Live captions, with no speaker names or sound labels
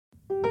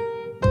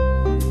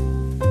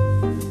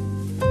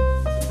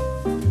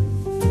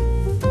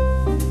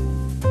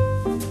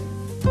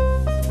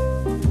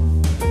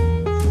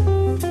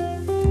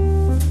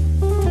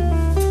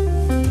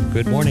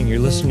You're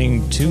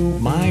listening to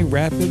My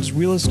Rapids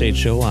Real Estate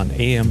Show on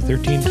AM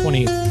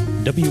 1320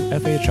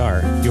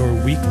 WFHR, your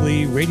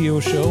weekly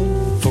radio show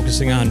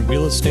focusing on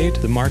real estate,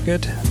 the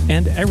market,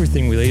 and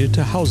everything related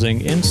to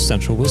housing in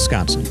central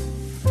Wisconsin.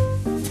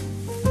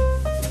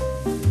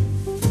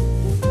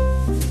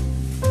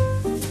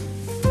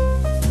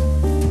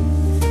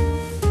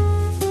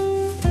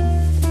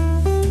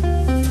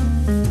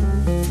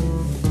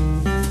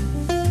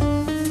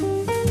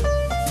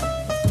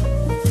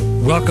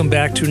 Welcome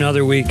back to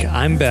another week.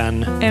 I'm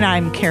Ben. And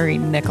I'm Carrie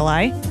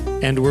Nikolai.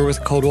 And we're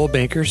with Coldwell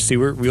Banker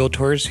Seward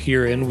Realtors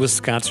here in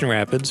Wisconsin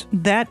Rapids.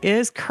 That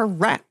is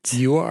correct.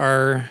 You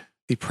are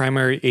the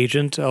primary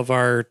agent of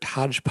our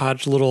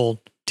hodgepodge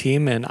little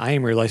team, and I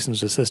am your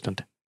licensed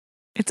assistant.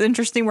 It's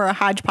interesting we're a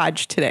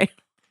hodgepodge today.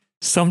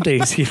 Some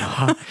days, you know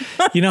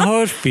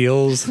how it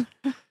feels.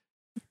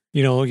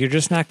 You know, you're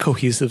just not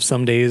cohesive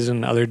some days,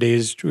 and other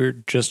days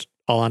we're just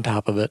all on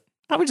top of it.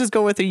 I would just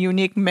go with a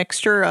unique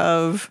mixture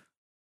of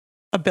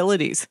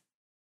abilities.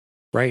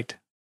 Right.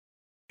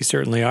 You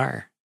certainly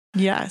are.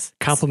 Yes.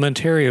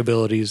 Complementary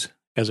abilities,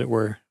 as it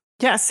were.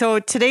 Yeah. So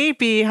today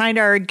behind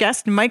our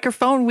guest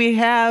microphone, we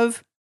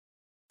have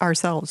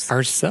ourselves.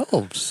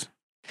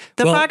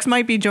 The fox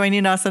might be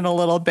joining us in a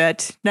little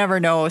bit. Never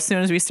know. As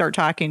soon as we start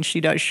talking, she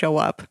does show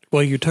up.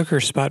 Well, you took her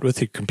spot with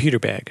your computer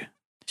bag.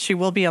 She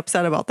will be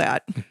upset about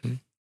that. Mm-hmm.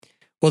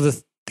 Well,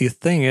 the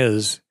thing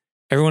is,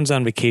 everyone's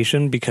on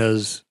vacation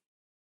because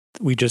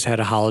we just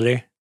had a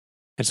holiday.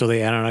 And so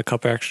they add on a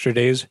couple extra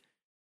days.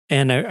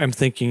 And I'm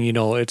thinking, you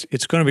know,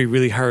 it's going to be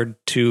really hard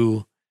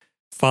to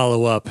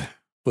follow up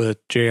with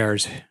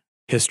JR's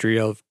history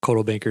of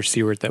Coldwell Banker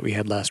Seward that we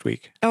had last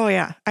week. Oh,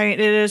 yeah. I mean,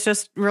 it is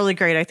just really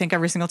great. I think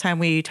every single time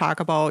we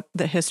talk about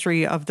the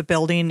history of the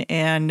building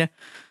and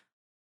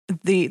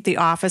the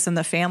office and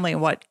the family and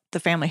what the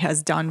family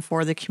has done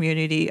for the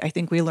community, I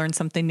think we learn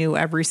something new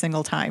every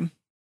single time.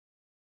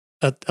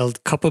 A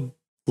couple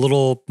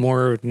little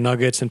more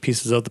nuggets and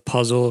pieces of the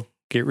puzzle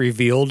get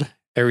revealed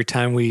every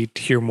time we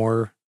hear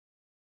more,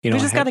 you know,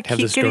 we just got to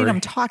keep getting them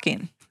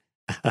talking.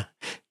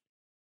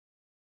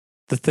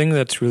 The thing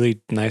that's really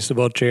nice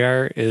about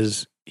JR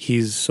is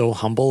he's so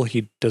humble.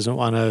 He doesn't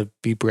want to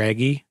be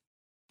braggy.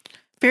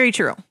 Very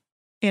true.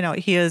 You know,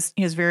 he is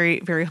very,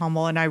 very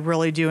humble, and I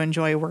really do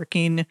enjoy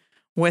working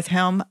with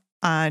him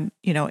on,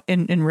 you know,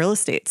 in real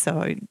estate.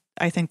 So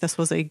I think this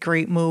was a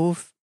great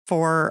move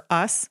for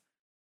us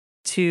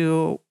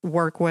to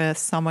work with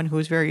someone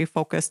who's very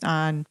focused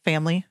on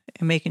family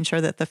and making sure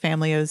that the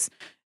family is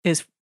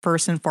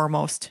first and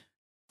foremost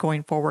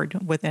going forward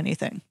with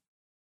anything.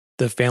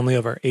 The family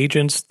of our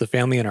agents, the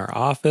family in our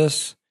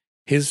office,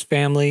 his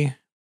family,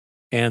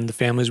 and the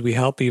families we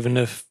help, even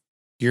if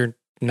you're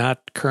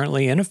not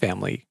currently in a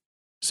family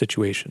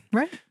situation.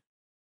 Right.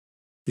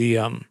 The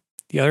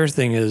other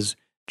thing is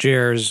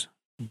JR's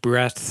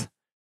breadth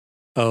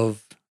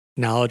of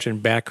knowledge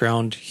and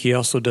background. He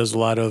also does a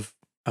lot of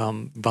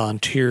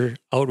volunteer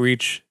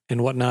outreach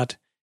and whatnot.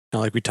 Now,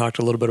 like we talked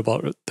a little bit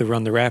about the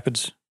Run the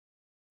Rapids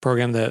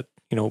program that,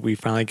 you know, we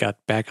finally got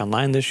back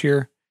online this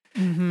year.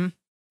 Mm-hmm.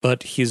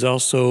 But he's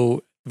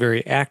also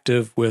very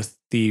active with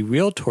the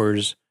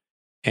realtors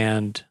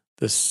and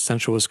the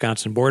Central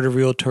Wisconsin Board of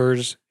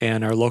Realtors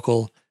and our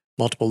local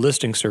multiple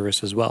listing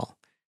service as well,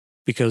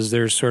 because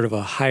there's sort of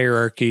a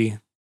hierarchy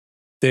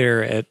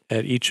there at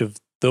each of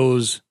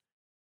those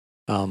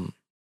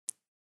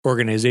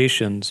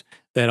organizations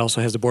that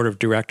also has a board of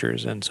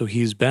directors. And so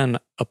he's been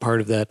a part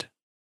of that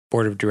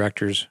board of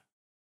directors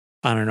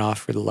on and off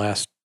for the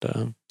last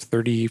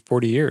 30,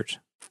 40 years.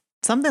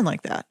 Something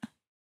like that.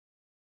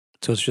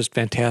 So it's just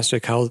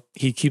fantastic how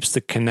he keeps the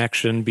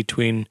connection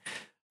between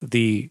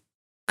the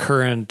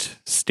current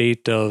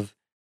state of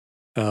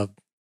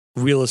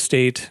real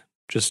estate,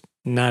 just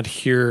not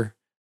here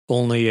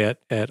only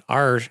at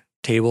our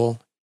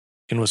table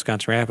in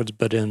Wisconsin Rapids,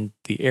 but in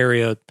the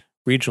area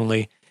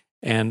regionally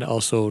and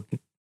also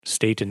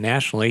state and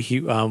nationally.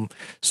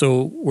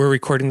 So we're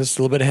recording this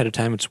a little bit ahead of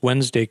time. It's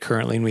Wednesday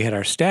currently, and we had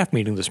our staff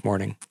meeting this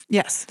morning.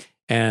 Yes.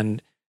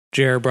 And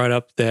JR brought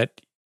up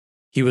that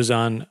he was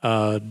on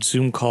a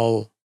Zoom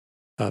call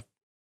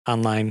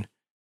online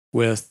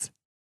with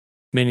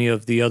many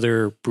of the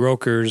other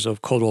brokers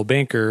of Coldwell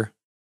Banker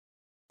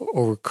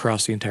over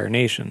across the entire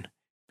nation.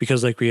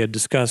 Because like we had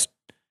discussed,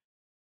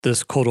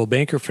 this Coldwell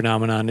Banker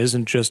phenomenon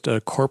isn't just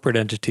a corporate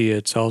entity.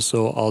 It's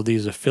also all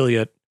these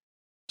affiliate,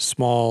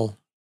 small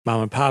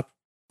mom and pop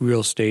real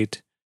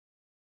estate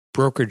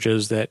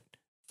brokerages that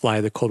fly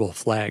the Coldwell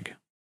flag.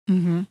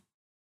 Mm-hmm.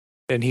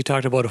 And he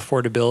talked about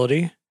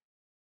affordability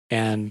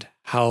and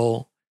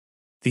how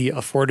the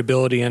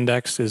affordability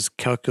index is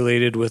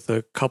calculated with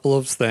a couple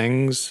of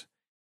things.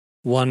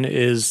 One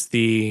is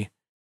the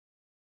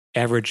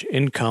average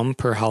income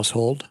per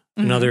household.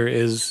 Mm-hmm. Another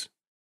is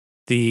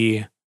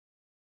the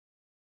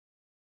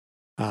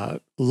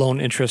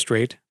loan interest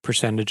rate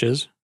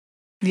percentages.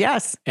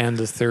 Yes. And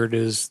the third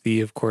is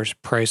the, of course,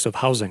 price of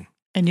housing.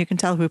 And you can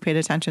tell who paid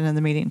attention in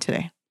the meeting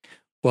today.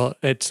 Well,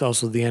 it's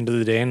also the end of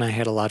the day, and I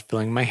had a lot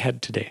filling my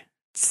head today.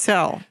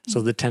 So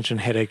the tension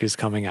headache is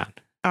coming on.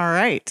 All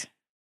right.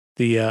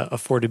 the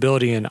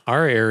affordability in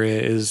our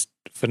area is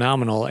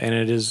phenomenal, and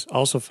it is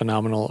also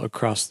phenomenal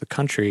across the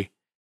country.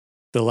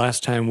 The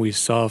last time we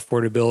saw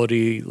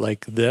affordability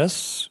like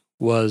this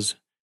was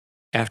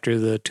after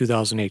the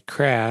 2008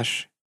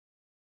 crash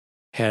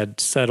had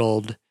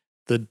settled.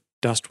 The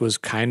dust was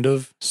kind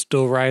of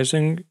still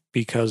rising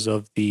because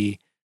of the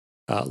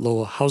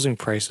low housing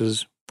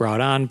prices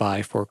brought on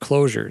by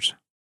foreclosures.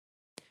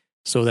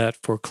 So that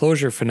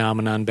foreclosure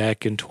phenomenon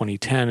back in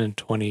 2010 and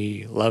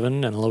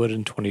 2011 and a little bit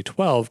in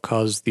 2012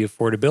 caused the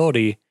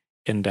affordability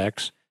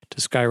index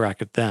to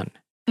skyrocket then.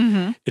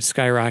 Mm-hmm. It's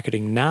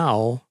skyrocketing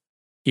now,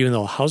 even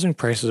though housing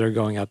prices are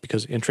going up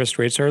because interest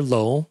rates are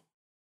low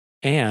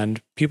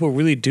and people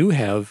really do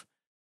have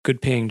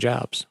good paying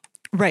jobs.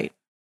 Right.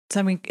 So,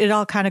 I mean, it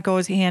all kind of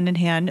goes hand in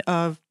hand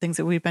of things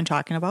that we've been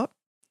talking about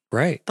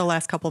Right. the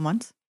last couple of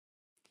months.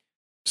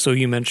 So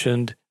you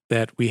mentioned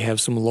that we have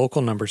some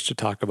local numbers to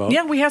talk about.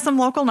 Yeah, we have some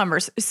local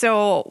numbers.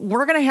 So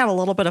we're going to have a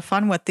little bit of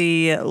fun with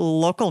the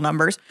local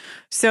numbers.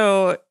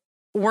 So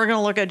we're going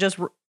to look at just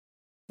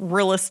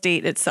real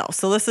estate itself.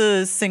 So this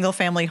is single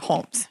family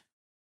homes.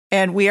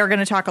 And we are going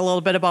to talk a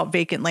little bit about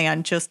vacant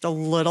land, just a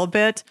little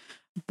bit,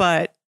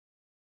 but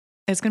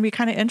it's going to be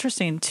kind of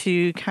interesting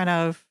to kind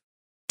of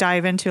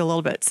dive into a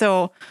little bit.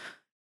 So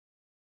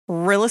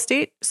real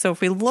estate. So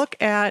if we look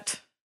at,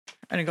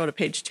 I'm going to go to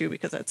page 2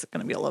 because that's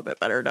going to be a little bit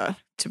better to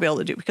be able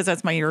to do because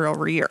that's my year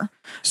over year.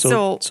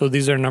 So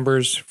these are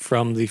numbers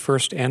from the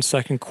first and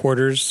second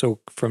quarters. So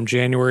from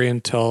January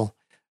until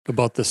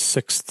about the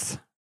 6th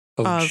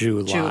of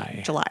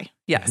July. July.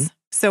 Yes. Mm-hmm.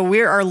 So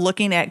we are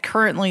looking at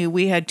currently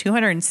we had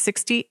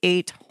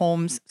 268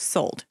 homes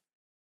sold.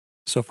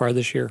 So far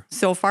this year.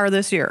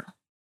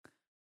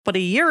 But a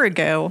year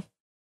ago,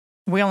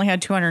 we only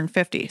had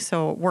 250.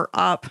 So we're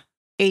up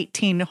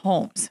 18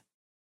 homes.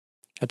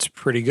 That's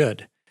pretty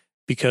good.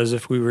 Because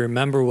if we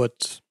remember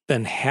what's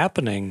been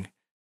happening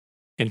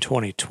in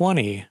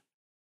 2020,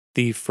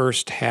 the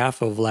first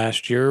half of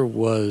last year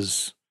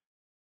was,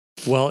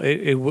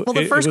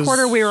 the first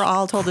quarter we were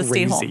all told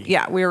crazy. To stay home.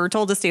 Yeah, we were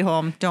told to stay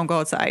home, don't go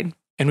outside.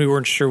 And we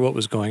weren't sure what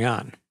was going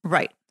on.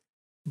 Right.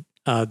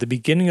 The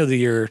beginning of the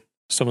year,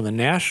 some of the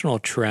national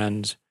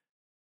trends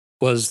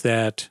was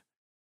that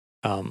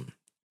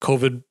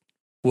COVID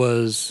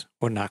was,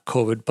 or not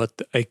COVID, but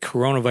a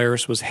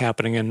coronavirus was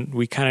happening. And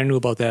we kind of knew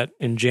about that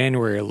in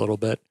January a little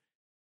bit.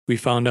 We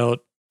found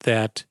out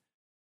that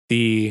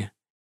the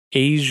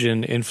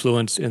Asian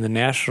influence in the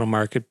national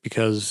market,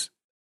 because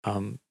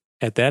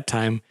at that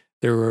time,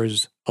 there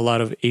was a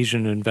lot of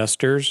Asian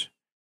investors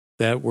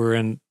that were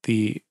in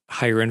the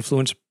higher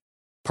influence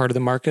part of the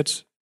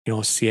markets,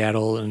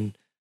 Seattle and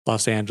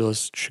Los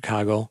Angeles,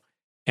 Chicago,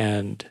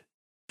 and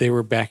they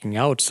were backing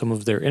out some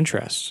of their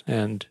interests.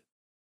 And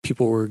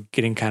people were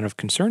getting kind of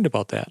concerned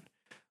about that.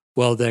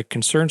 Well, that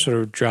concern sort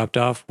of dropped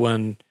off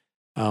when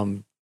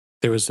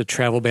there was a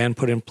travel ban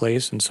put in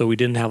place. And so we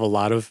didn't have a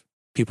lot of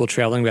people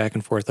traveling back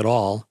and forth at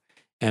all.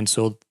 And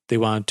so they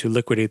wanted to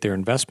liquidate their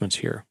investments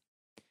here.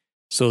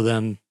 So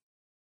then,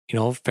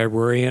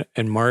 February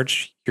and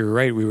March, you're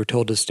right, we were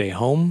told to stay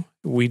home.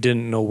 We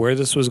didn't know where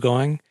this was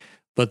going.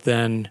 But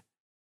then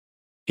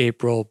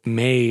April,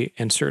 May,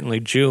 and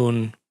certainly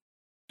June,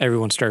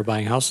 everyone started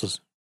buying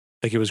houses.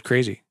 Like it was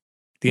crazy.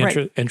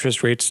 The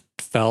interest rates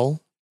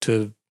fell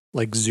to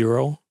like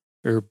 0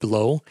 or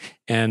below,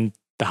 and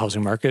the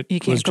housing market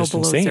was just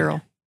insane.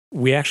 0.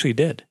 We actually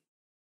did.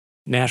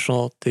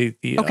 National,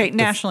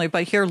 nationally,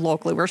 but here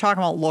locally, we're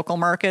talking about local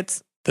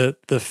markets. The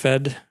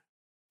Fed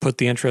put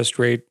the interest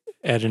rate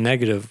at a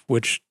negative,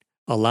 which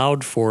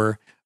allowed for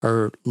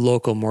our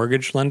local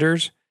mortgage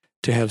lenders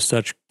to have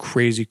such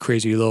crazy,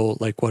 crazy low.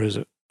 Like what is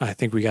it? I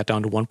think we got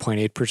down to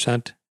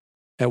 1.8%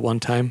 at one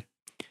time.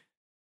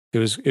 It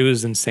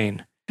was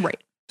insane.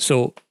 Right.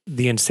 So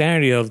the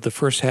insanity of the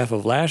first half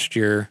of last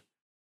year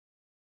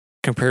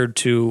compared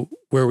to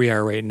where we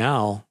are right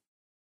now,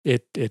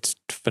 it's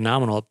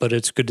phenomenal, but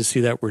it's good to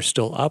see that we're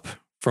still up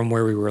from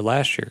where we were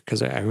last year.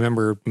 Because I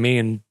remember May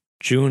and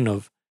June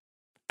of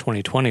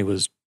 2020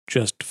 was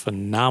just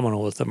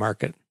phenomenal with the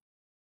market.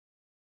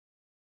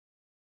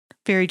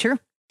 Very true.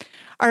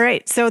 All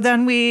right. So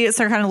then we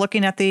start kind of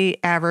looking at the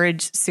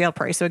average sale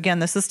price. So again,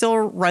 this is still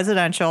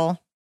residential,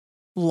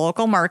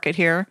 local market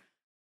here.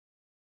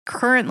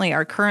 Currently,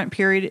 our current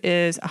period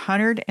is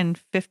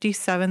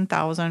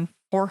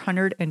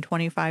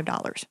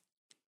 $157,425.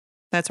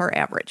 That's our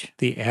average.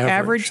 The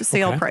average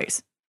sale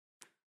price,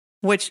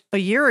 which a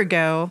year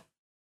ago,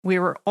 we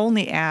were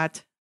only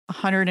at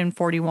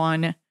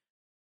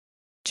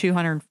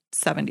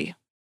 $141,270.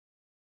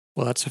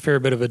 Well, that's a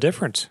fair bit of a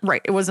difference.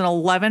 Right. It was an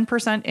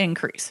 11%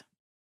 increase.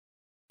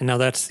 And now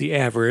that's the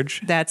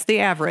average. That's the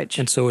average.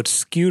 And so it's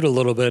skewed a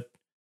little bit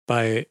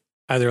by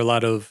either a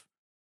lot of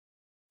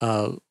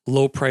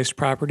low-priced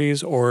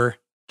properties or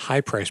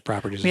high-priced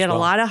properties. We had a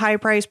lot of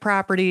high-priced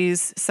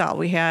properties. So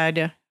we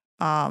had,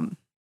 I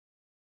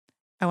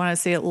want to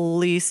say at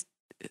least,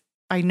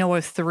 I know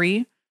of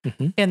 3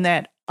 in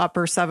that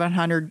upper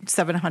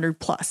 700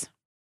 plus.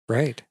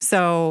 Right.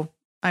 So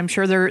I'm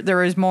sure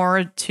there is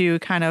more to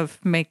kind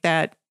of make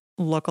that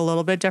look a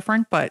little bit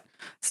different, but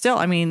still,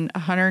 I mean,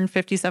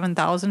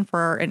 $157,000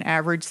 for an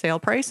average sale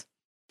price.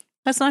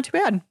 That's not too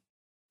bad,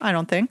 I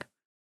don't think.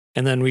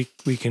 And then we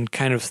can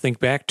kind of think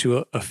back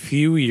to a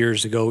few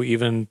years ago,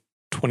 even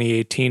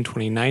 2018,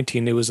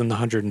 2019, it was in the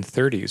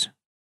 130s.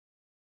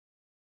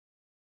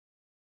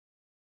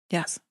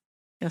 Yes.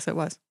 Yes, it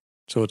was.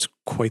 So it's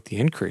quite the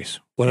increase.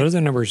 What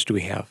other numbers do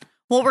we have?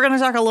 Well, we're going to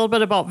talk a little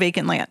bit about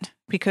vacant land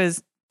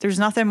because there's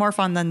nothing more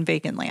fun than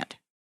vacant land.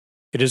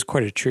 It is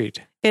quite a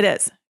treat. It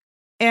is.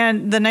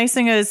 And the nice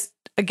thing is,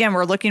 again,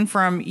 we're looking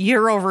from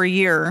year over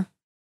year.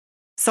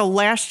 So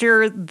last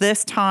year,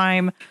 this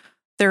time,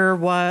 there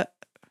was,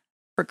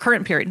 for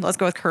current period, let's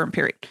go with current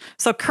period.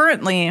 So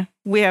currently,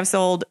 we have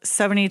sold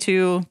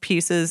 72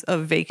 pieces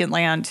of vacant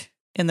land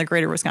in the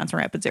greater Wisconsin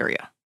Rapids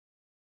area.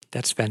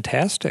 That's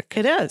fantastic.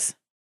 It is.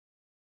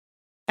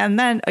 And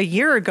then a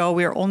year ago,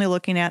 we were only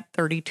looking at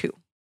 32.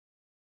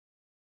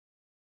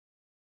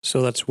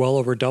 So that's well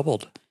over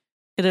doubled.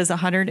 It is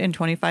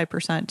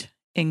 125%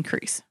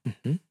 increase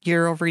Mm-hmm.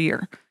 year over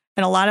year.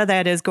 And a lot of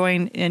that is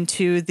going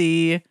into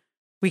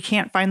we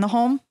can't find the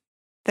home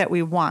that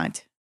we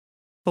want,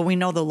 but we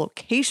know the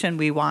location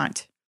we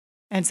want.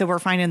 And so we're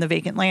finding the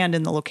vacant land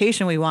in the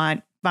location we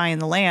want, buying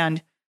the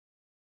land,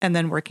 and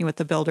then working with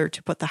the builder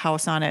to put the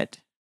house on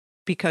it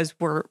because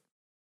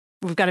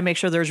we've got to make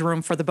sure there's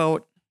room for the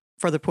boat,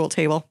 for the pool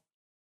table,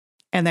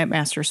 and that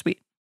master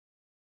suite.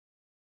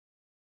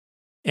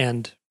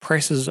 And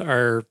prices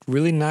are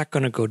really not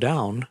going to go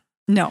down.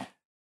 No.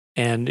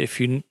 And if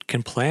you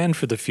can plan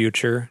for the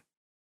future,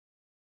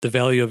 the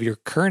value of your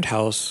current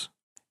house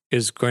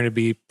is going to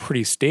be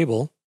pretty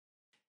stable.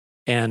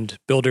 And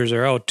builders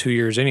are out 2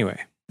 years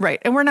anyway. Right.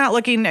 And we're not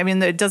looking, I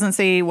mean, it doesn't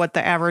say what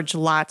the average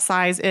lot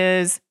size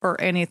is or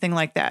anything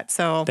like that.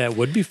 So that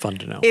would be fun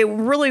to know. It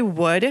really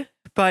would.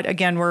 But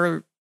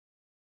again,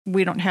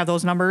 we don't have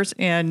those numbers.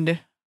 And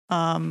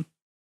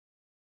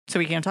so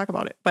we can't talk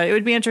about it. But it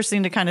would be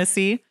interesting to kind of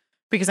see,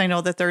 because I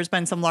know that there's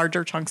been some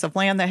larger chunks of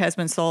land that has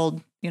been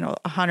sold,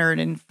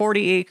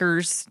 140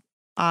 acres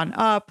on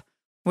up,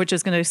 which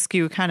is going to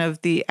skew kind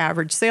of the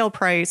average sale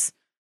price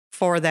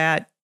for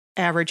that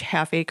average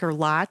half acre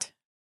lot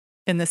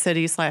in the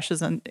city slash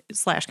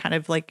kind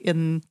of like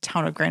in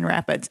town of Grand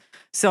Rapids.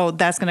 So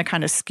that's going to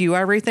kind of skew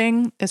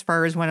everything as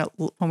far as when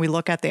we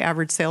look at the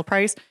average sale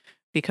price,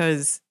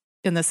 because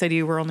in the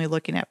city, we're only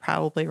looking at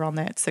probably around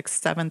that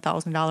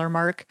 $6,000-$7,000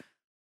 mark,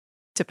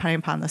 depending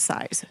upon the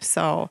size.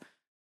 So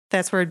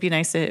that's where it'd be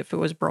nice if it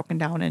was broken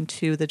down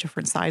into the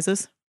different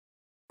sizes,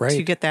 right,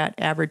 to get that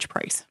average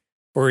price.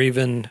 Or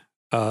even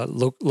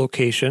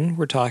location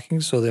we're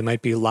talking. So there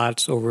might be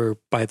lots over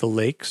by the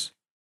lakes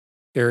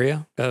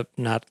area,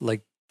 not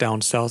like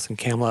down south in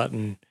Camelot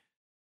and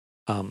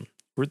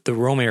the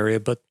Rome area,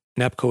 but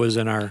Nepco is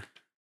in our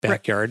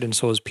backyard, right, and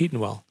so is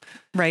Petenwell.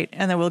 Right.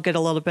 And then we'll get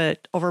a little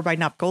bit over by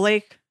Nepco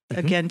Lake.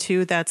 Mm-hmm. Again,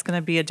 too, that's going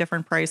to be a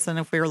different price than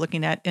if we were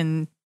looking at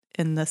in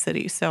the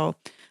city. So,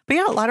 but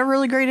yeah, a lot of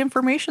really great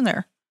information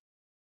there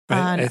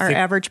on our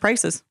average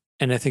prices.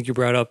 And I think you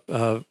brought up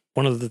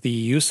one of the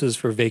uses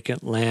for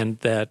vacant land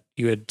that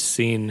you had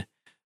seen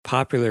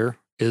popular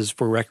is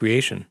for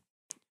recreation.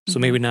 So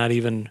maybe not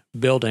even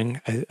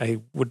building. I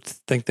would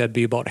think that'd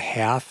be about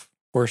half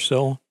or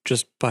so,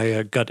 just by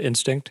a gut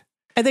instinct.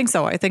 I think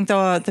so. I think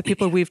the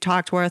people we've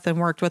talked with and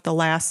worked with the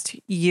last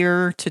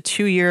year to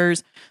 2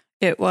 years,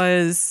 it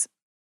was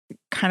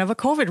kind of a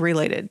COVID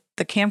related.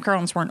 The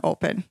campgrounds weren't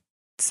open.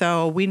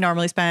 So we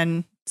normally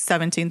spend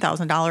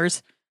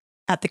 $17,000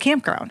 at the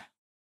campground.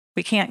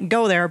 We can't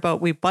go there, but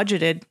we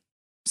budgeted.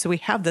 So we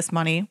have this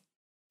money.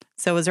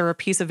 So is there a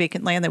piece of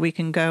vacant land that we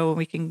can go and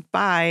we can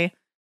buy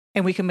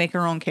and we can make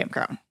our own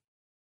campground,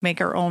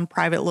 make our own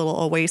private little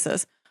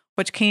oasis,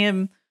 which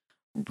came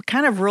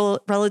kind of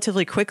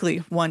relatively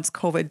quickly once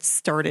COVID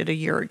started a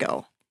year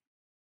ago.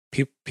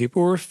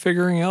 People were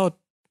figuring out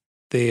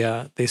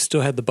they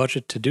still had the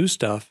budget to do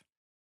stuff.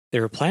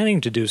 They were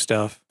planning to do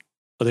stuff,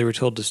 but they were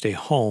told to stay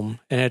home,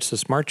 and it's a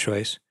smart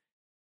choice.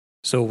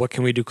 So what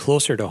can we do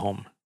closer to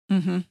home?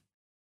 Mm-hmm.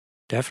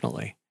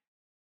 Definitely.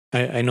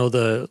 I know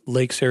the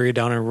lakes area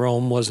down in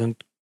Rome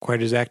wasn't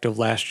quite as active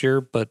last year,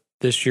 but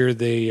this year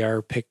they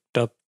are picked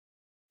up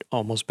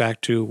almost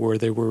back to where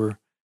they were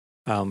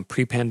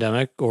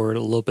pre-pandemic, or a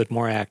little bit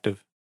more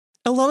active.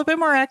 A little bit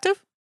more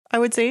active, I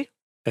would say.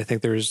 I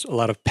think there's a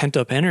lot of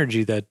pent-up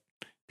energy that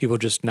people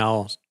just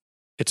now,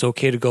 it's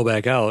okay to go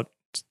back out.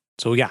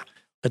 So yeah,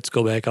 let's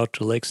go back out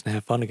to lakes and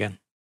have fun again.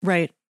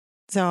 Right.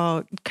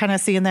 So kind of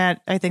seeing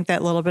that, I think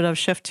that little bit of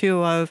shift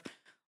too of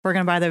we're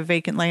going to buy the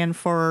vacant land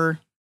for,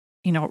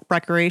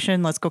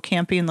 recreation. Let's go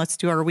camping. Let's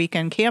do our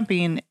weekend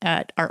camping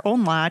at our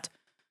own lot.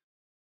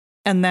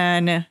 And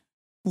then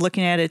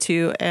looking at it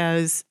too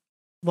as,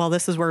 well,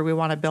 this is where we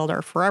want to build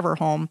our forever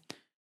home.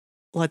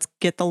 Let's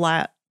get the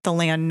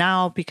land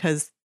now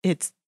because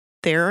it's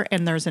there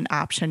and there's an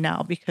option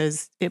now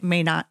because it's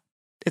not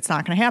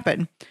going to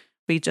happen.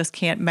 We just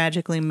can't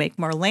magically make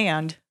more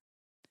land.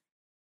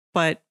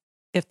 But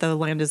if the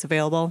land is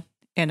available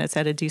and it's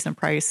at a decent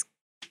price,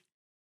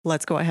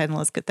 let's go ahead and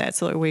let's get that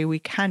so that way we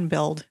can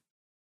build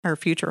our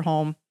future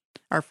home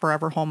our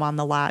forever home on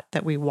the lot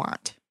that we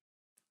want.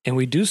 And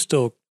we do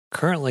still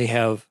currently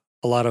have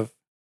a lot of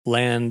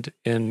land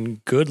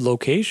in good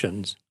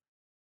locations.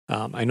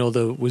 I know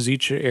the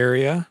Wazeecha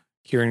area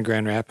here in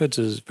Grand Rapids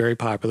is very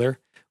popular.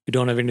 We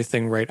don't have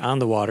anything right on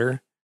the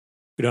water.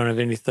 We don't have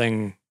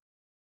anything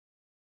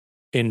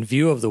in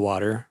view of the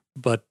water,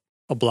 but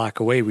a block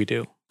away we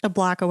do. A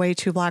block away,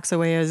 2 blocks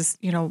away is,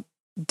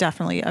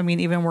 definitely. I mean,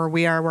 even where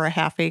we are, we're a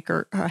half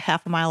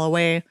a mile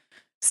away,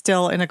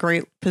 still in a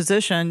great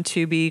position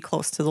to be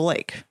close to the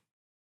lake.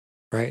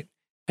 Right.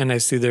 And I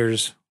see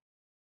there's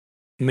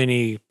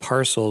many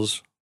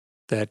parcels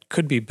that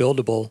could be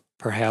buildable,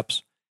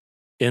 perhaps,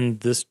 in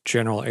this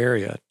general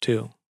area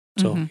too.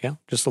 So yeah,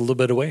 just a little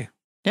bit away.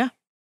 Yeah.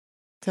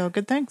 So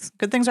good things.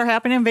 Good things are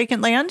happening in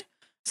vacant land.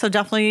 So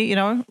definitely,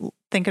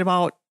 thinking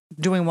about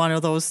doing one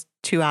of those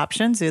 2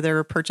 options,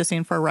 either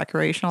purchasing for a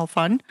recreational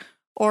fund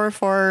or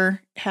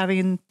for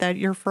having that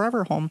your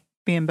forever home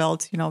being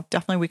built.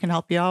 Definitely we can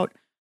help you out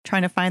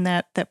trying to find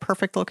that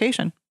perfect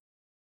location.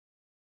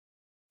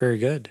 Very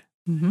good.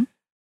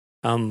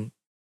 How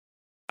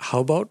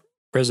about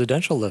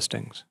residential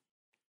listings?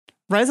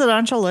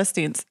 Residential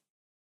listings.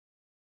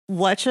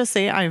 Let's just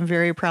say I'm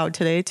very proud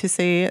today to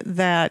say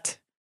that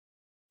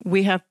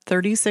we have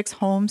 36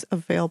 homes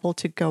available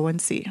to go and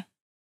see.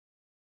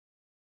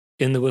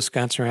 In the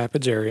Wisconsin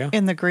Rapids area?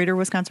 In the greater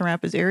Wisconsin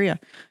Rapids area.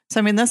 So,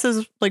 I mean, this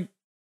is like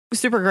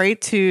super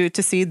great to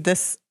see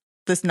this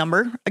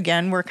number.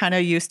 Again, we're kind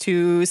of used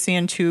to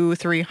seeing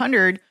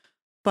 200-300,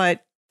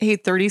 but hey,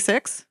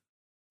 36,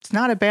 it's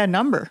not a bad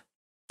number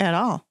at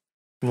all.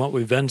 From what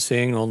we've been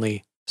seeing,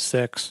 only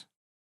 6.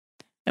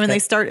 I mean,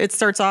 it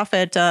starts off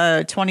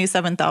at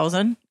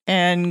 27,000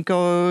 and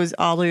goes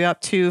all the way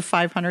up to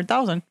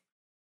 500,000.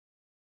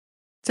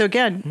 So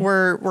again,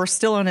 we're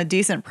still in a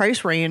decent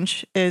price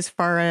range as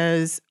far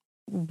as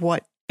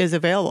what is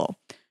available.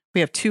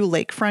 We have 2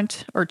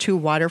 lakefront or 2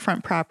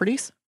 waterfront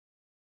properties,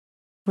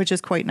 which is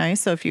quite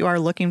nice. So if you are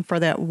looking for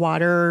that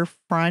water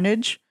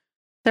frontage,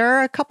 there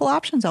are a couple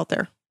options out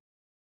there.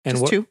 And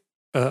just what 2.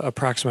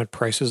 Approximate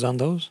prices on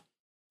those?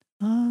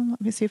 Let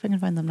me see if I can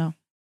find them now.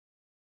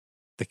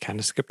 They kind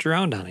of skipped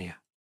around on you.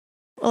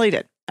 Well, he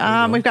did.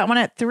 We've got one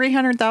at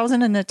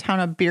 300,000 in the town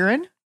of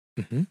Buren.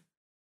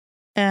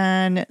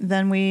 And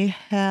then we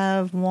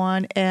have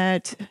one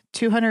at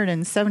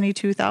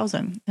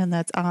 272,000, and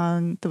that's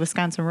on the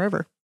Wisconsin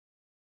River.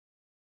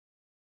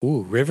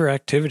 Ooh, river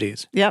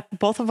activities. Yep,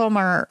 both of them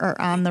are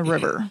on the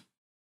river.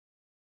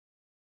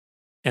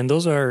 And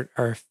those are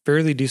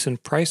fairly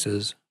decent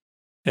prices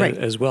Right.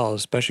 as well,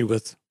 especially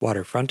with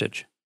water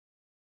frontage.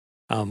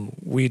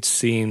 We'd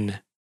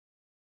seen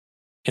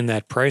in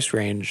that price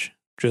range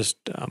just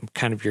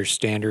kind of your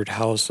standard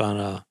house on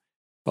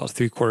about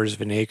 3/4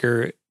 of an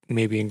acre,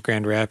 maybe in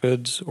Grand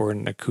Rapids or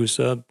in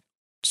Nakusa,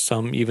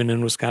 some even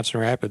in Wisconsin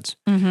Rapids.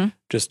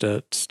 Just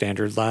a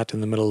standard lot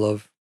in the middle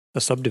of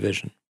a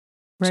subdivision.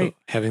 Right. So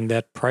having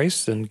that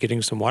price and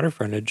getting some water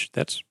frontage,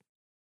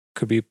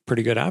 could be a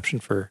pretty good option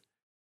for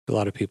a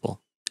lot of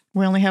people.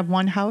 We only have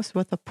one house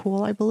with a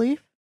pool, I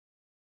believe.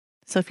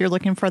 So if you're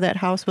looking for that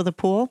house with a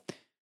pool,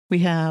 we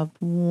have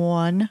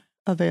one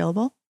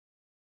available.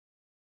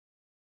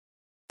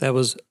 That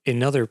was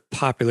another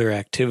popular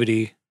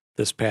activity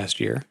this past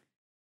year.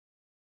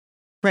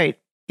 Right.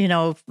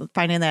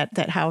 Finding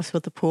that house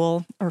with the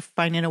pool or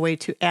finding a way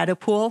to add a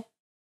pool,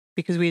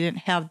 because we didn't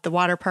have the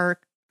water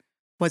park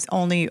was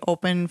only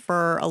open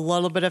for a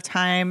little bit of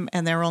time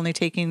and they were only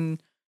taking,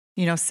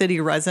 city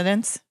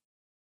residents.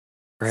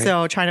 Right.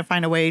 So trying to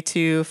find a way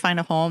to find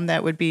a home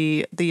that would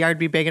be, the yard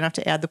be big enough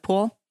to add the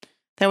pool.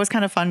 That was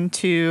kind of fun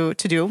to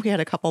do. We had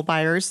a couple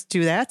buyers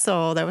do that.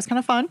 So that was kind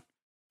of fun.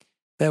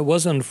 That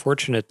was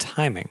unfortunate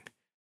timing.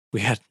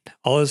 We had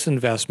all this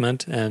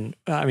investment and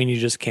you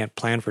just can't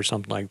plan for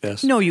something like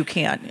this. No, you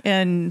can't.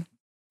 And,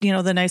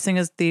 the nice thing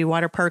is the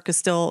water park is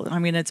still,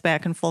 it's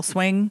back in full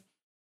swing.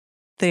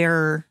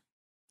 I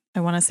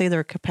want to say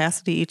their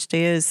capacity each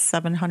day is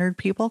 700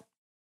 people.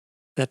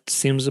 That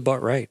seems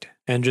about right.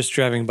 And just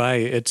driving by,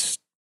 it's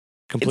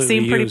completely It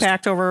seemed pretty used.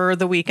 packed over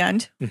the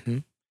weekend.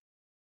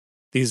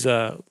 These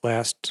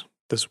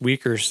this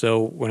week or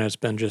so, when it's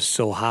been just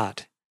so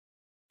hot,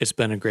 it's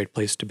been a great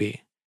place to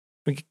be.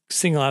 We're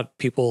seeing a lot of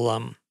people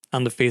on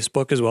the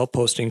Facebook as well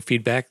posting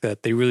feedback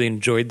that they really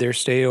enjoyed their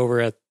stay over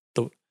at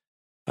the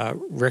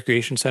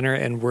recreation center,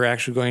 and we're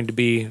actually going to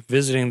be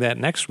visiting that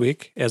next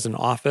week as an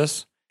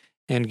office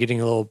and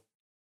getting a little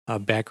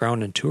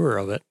background and tour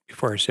of it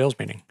before our sales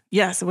meeting.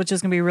 Yes, which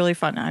is going to be really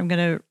fun. I'm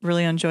going to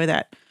really enjoy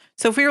that.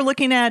 So if we were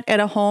looking at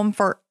a home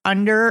for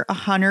under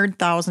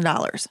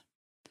 $100,000,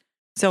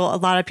 so a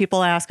lot of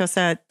people ask us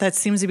that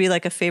seems to be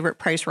like a favorite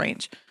price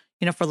range.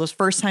 For those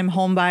first-time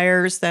home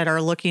buyers that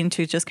are looking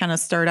to just kind of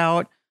start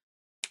out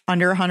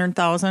under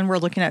 100,000, we're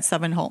looking at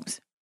 7 homes.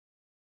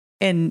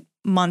 In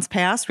months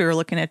past, we were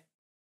looking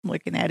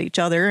at each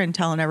other and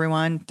telling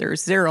everyone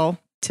there's 0.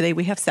 Today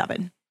we have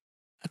 7.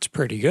 That's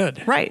pretty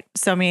good. Right.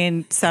 So,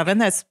 7,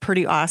 that's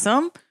pretty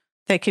awesome.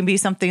 That can be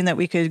something that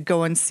we could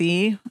go and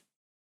see.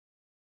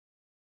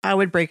 I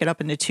would break it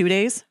up into 2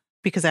 days.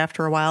 because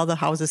after a while the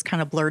houses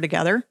kind of blur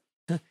together.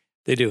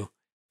 They do.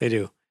 They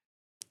do.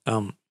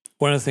 One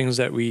of the things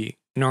that we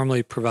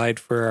normally provide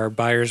for our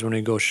buyers when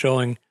we go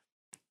showing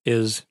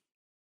is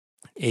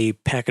a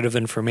packet of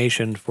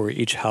information for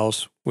each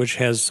house, which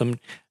has some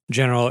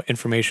general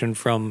information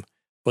from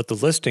what the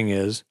listing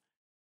is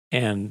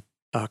and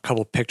a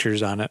couple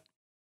pictures on it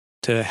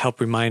to help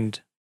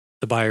remind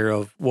the buyer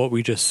of what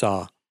we just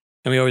saw.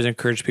 And we always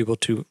encourage people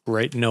to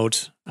write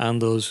notes on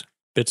those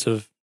bits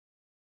of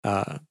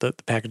the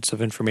packets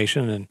of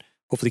information and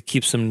hopefully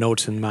keep some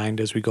notes in mind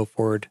as we go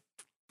forward.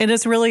 It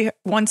is really,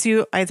 once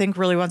you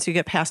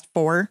get past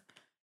 4,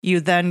 you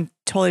then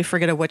totally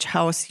forget of which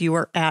house you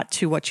were at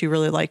to what you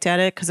really liked at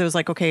it. Because it was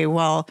like, okay,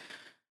 well,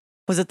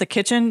 was it the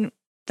kitchen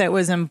that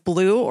was in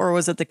blue or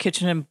was it the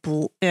kitchen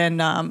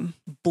in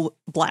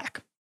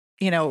black?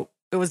 You know,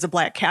 it was the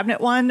black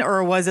cabinet one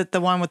or was it the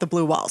one with the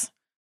blue walls?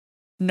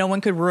 No one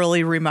could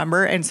really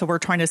remember. And so we're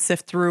trying to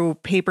sift through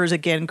papers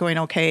again going,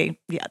 okay,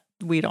 yeah,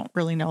 we don't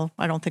really know.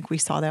 I don't think we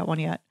saw that one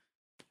yet.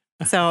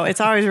 So it's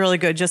always really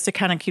good just to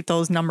kind of keep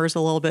those numbers a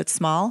little bit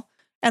small.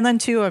 And then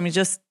too, I mean,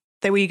 just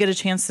that way you get a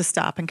chance to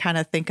stop and kind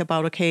of think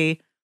about, okay,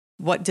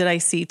 what did I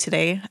see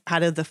today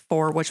out of the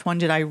 4? Which one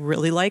did I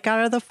really like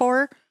out of the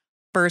 4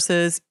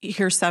 versus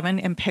here's 7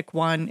 and pick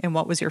one and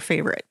what was your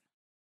favorite?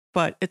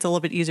 But it's a little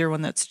bit easier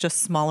when it's just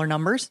smaller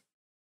numbers.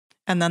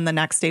 And then the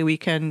next day we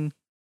can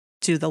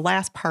do the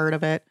last part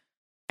of it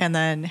and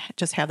then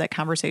just have that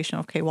conversation.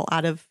 Okay, well,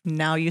 out of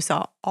now you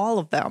saw all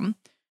of them.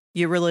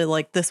 You really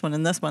like this one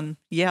and this one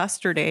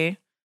yesterday.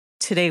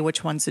 Today,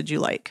 which ones did you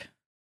like?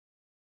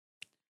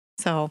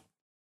 So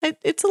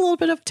it's a little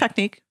bit of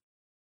technique.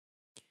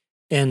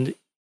 And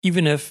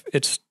even if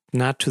it's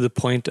not to the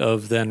point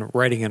of then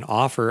writing an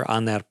offer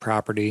on that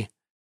property,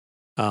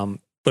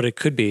 but it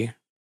could be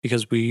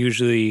because we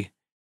usually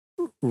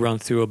run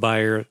through a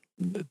buyer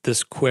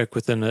this quick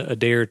within a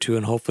day or two,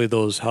 and hopefully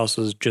those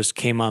houses just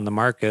came on the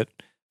market.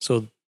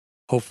 So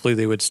hopefully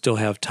they would still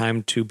have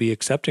time to be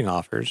accepting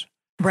offers.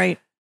 Right.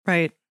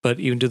 But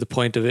even to the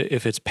point of it,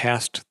 if it's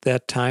past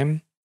that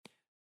time,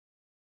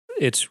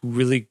 it's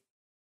really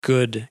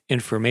good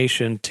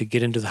information to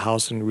get into the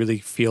house and really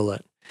feel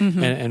it.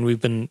 Mm-hmm. And we've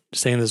been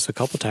saying this a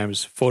couple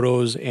times.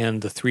 Photos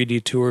and the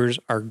 3D tours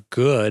are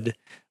good,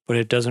 but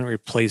it doesn't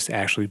replace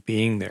actually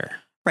being there.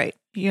 Right.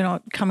 You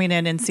know, coming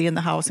in and seeing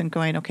the house and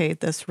going, okay,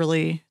 this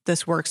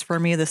works for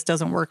me. This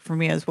doesn't work for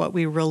me is what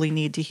we really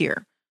need to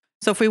hear.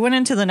 So if we went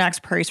into the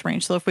next price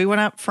range, so if we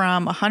went up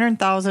from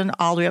 100,000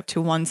 all the way up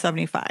to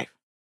 175.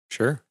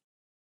 Sure.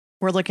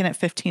 We're looking at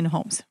 15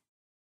 homes.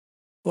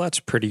 Well, that's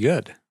pretty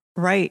good.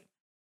 Right.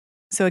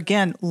 So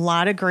again, a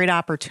lot of great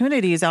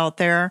opportunities out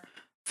there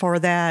for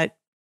that.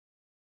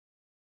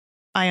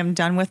 I am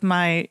done with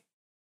my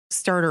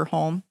starter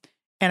home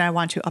and I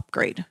want to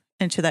upgrade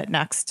into the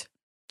next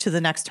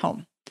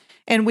home.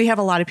 And we have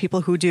a lot of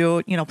people who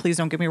do, you know, please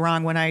don't get me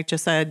wrong when I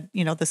just said,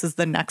 you know, this is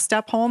the next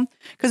step home,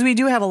 because we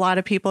do have a lot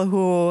of people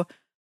who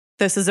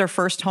this is their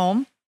first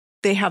home.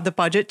 They have the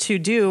budget to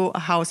do a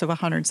house of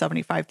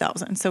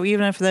 175,000. So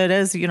even if that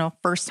is, you know,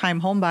 first time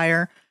home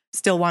buyer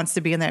still wants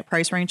to be in that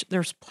price range,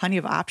 there's plenty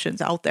of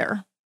options out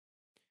there.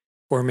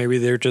 Or maybe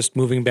they're just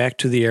moving back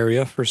to the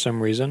area for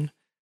some reason,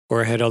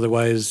 or had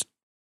otherwise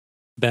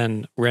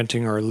been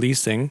renting or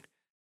leasing,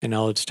 and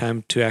now it's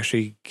time to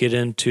actually get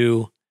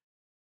into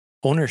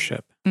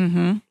ownership.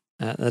 Mm-hmm.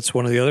 That's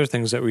one of the other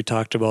things that we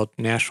talked about,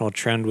 national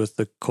trend with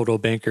the Coldwell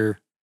Banker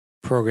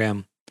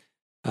program.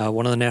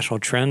 One of the national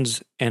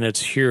trends, and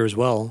it's here as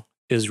well,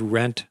 is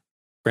rent.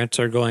 Rents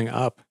are going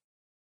up.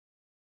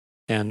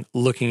 And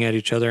looking at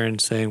each other and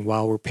saying,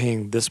 wow, we're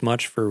paying this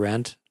much for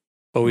rent,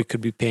 but we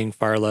could be paying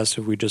far less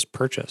if we just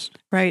purchased.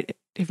 Right.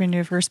 Even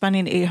if we're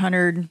spending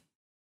 $800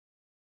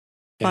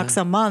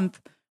 a month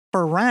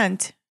for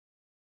rent,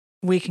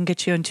 we can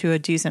get you into a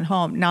decent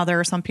home. Now, there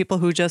are some people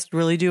who just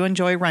really do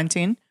enjoy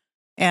renting,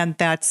 and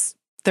that's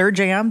their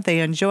jam. They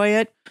enjoy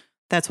it.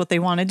 That's what they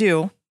want to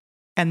do,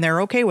 and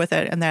they're okay with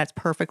it. And that's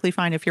perfectly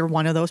fine if you're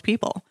one of those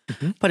people.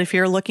 Mm-hmm. But if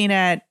you're looking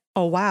at,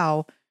 oh,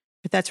 wow,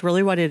 if that's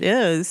really what it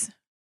is,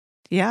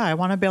 yeah, I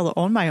want to be able to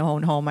own my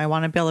own home. I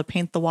want to be able to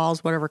paint the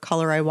walls whatever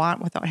color I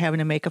want without having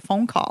to make a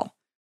phone call.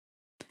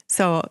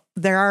 So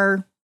there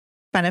are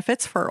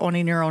benefits for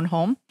owning your own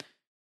home.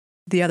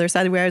 The other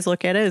side of the way I always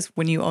look at it is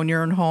when you own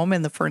your own home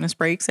and the furnace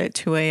breaks at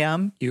 2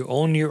 a.m. You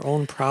own your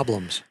own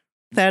problems.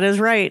 That is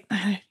right.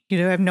 You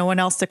have no one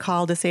else to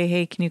call to say,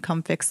 hey, can you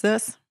come fix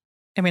this?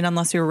 I mean,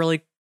 unless you're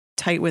really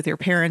tight with your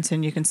parents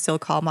and you can still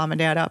call mom and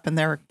dad up and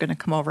they're going to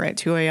come over at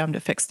 2 a.m. to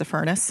fix the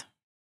furnace.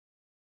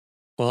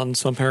 Well, and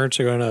some parents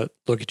are going to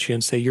look at you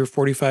and say, you're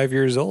 45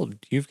 years old.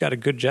 You've got a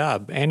good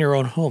job and your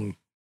own home.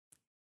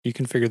 You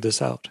can figure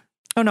this out.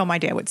 Oh, no, my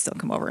dad would still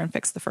come over and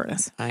fix the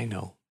furnace. I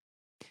know.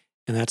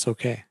 And that's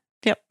okay.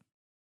 Yep.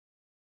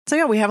 So,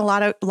 yeah, we have a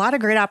lot of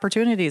great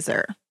opportunities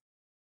there.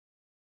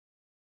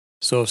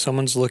 So if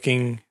someone's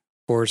looking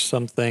for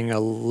something a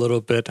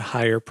little bit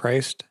higher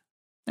priced.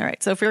 All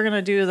right. So if you're going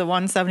to do the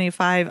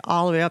 175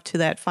 all the way up to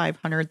that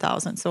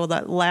 500,000. So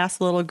that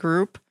last little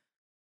group,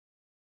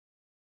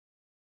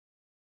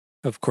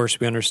 Of course,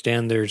 we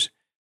understand there's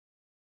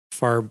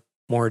far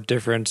more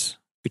difference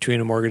between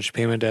a mortgage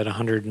payment at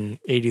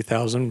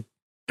 $180,000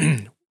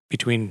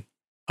 between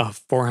a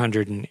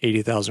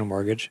 $480,000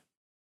 mortgage,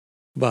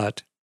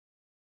 but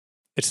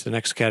it's the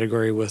next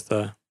category with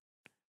a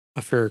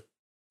fair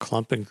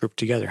clump and group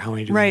together. How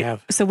many do we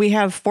have? So we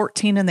have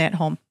 14 in that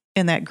home,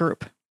 in that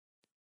group.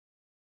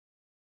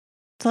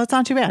 So that's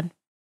not too bad.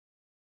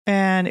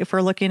 And if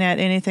we're looking at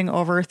anything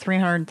over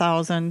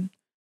 300,000,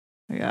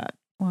 we got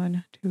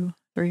 1, 2,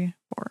 3,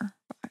 4,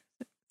 5,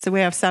 6. So we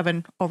have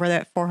 7 over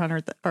that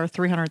 400 or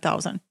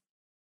 300,000.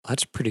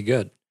 That's pretty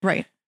good.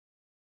 Right.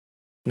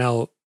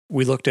 Now,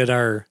 we looked at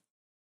our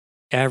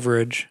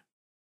average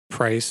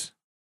price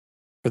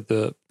for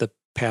the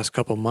past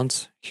couple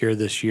months here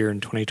this year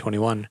in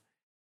 2021,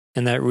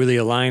 and that really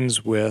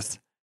aligns with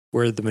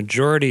where the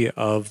majority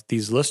of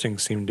these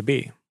listings seem to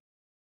be,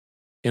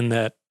 in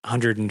that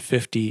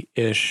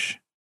 150-ish,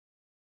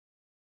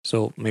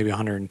 so maybe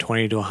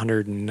 120 to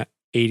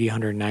 180,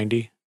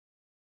 190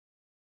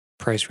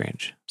 price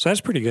range. So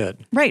that's pretty good.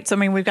 Right. So, I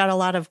mean, we've got a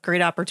lot of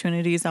great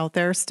opportunities out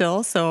there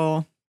still.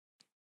 So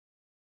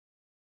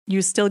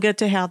you still get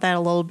to have that a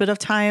little bit of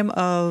time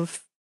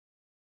of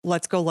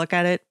let's go look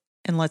at it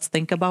and let's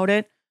think about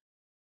it.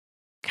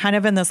 Kind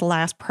of in this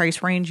last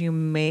price range, you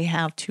may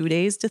have 2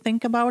 days to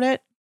think about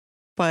it,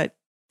 but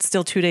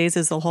still 2 days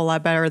is a whole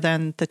lot better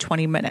than the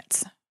 20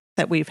 minutes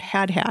that we've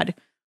had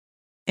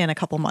in a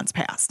couple months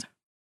past.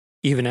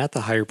 Even at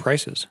the higher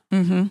prices.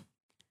 Mm-hmm.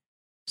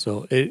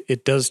 So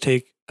it does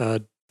take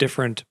a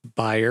different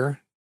buyer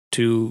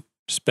to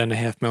spend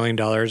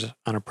 $500,000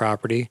 on a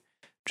property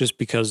just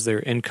because their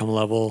income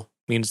level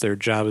means their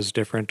job is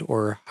different,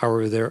 or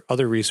however their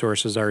other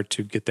resources are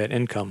to get that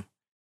income.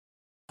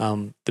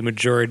 The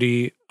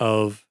majority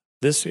of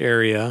this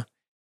area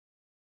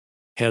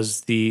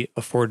has the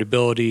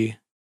affordability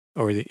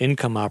or the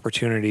income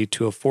opportunity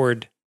to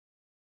afford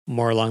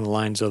more along the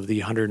lines of the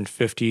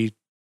 150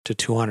 to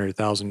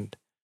 200,000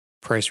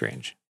 price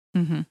range.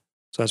 Mm-hmm.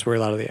 So that's where a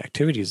lot of the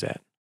activity is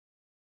at.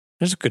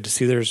 It's good to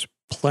see there's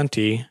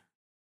plenty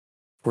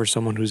for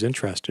someone who's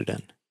interested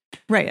in.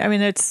 Right. I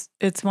mean, it's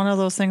one of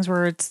those things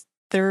where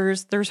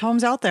there's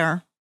homes out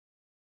there.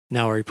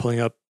 Now, are you pulling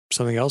up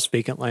something else,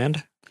 vacant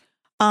land?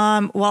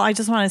 Well, I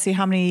just want to see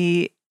how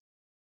many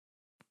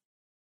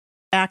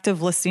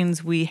active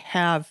listings we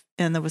have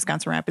in the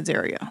Wisconsin Rapids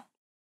area.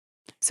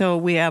 So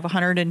we have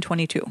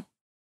 122.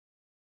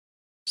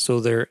 So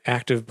they're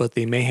active, but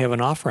they may have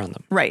an offer on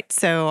them. Right.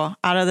 So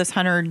out of this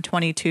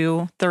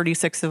 122,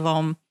 36 of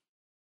them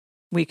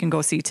we can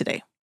go see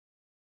today.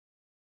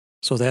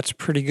 So that's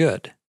pretty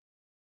good.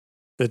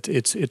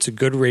 It's a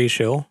good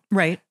ratio.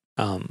 Right.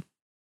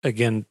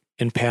 Again,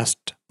 in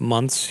past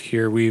months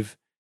here, we've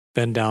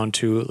been down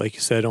to, like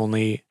you said,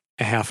 only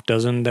a half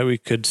dozen that we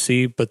could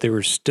see, but there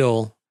were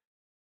still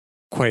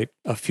quite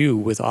a few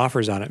with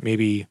offers on it,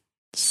 maybe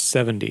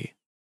 70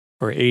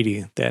 or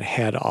 80 that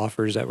had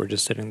offers that were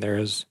just sitting there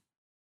as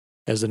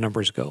the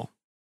numbers go.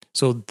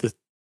 So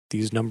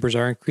these numbers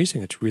are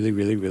increasing. It's really,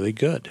 really, really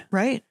good.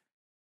 Right.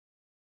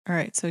 All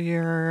right. So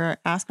you're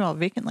asking about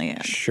vacant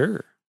land.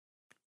 Sure.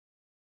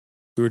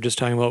 We were just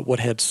talking about what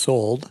had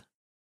sold.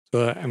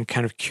 So I'm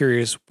kind of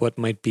curious what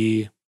might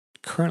be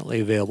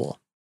currently available.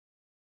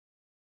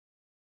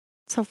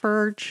 So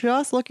for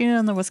just looking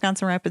in the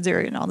Wisconsin Rapids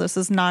area, now this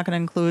is not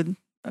going to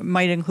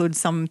might include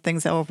some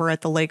things over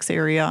at the lakes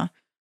area.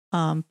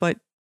 But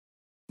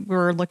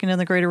we're looking in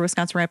the greater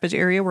Wisconsin Rapids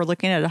area. We're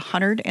looking at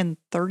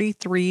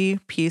 133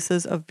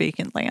 pieces of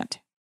vacant land.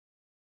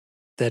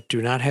 That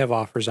do not have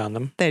offers on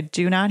them. That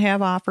do not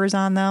have offers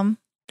on them.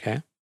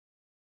 Okay.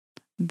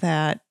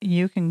 That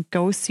you can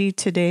go see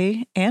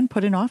today and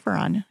put an offer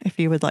on if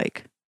you would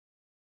like.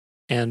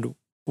 And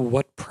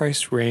what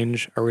price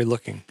range are we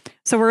looking?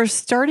 So we're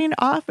starting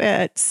off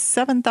at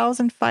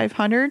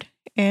 $7,500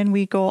 and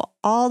we go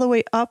all the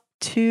way up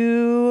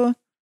to,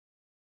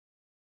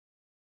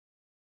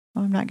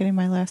 I'm not getting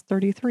my last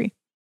 33.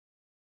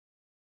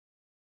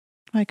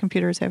 My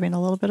computer is having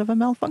a little bit of a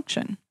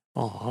malfunction.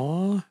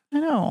 Aw. I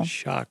know.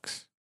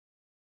 Shucks.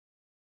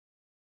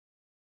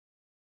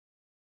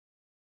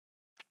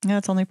 Yeah,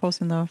 it's only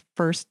posting the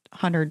first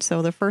 100.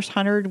 So the first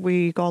 100,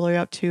 we go all the way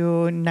up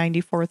to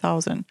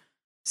 94,000.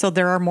 So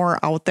there are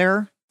more out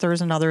there. There's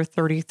another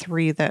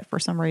 33 that for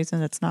some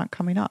reason it's not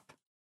coming up.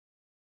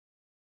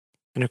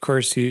 And of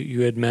course,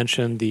 you had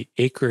mentioned the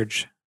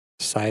acreage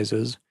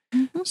sizes.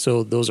 Mm-hmm.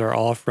 So those are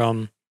all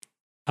from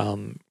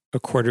a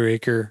quarter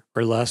acre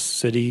or less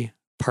city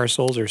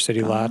parcels or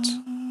city lots.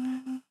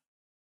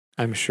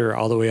 I'm sure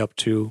all the way up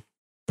to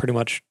pretty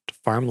much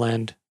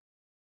farmland,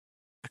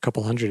 a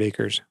couple hundred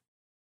acres.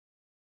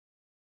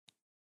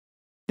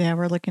 Yeah,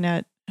 we're looking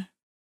at,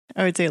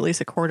 I would say at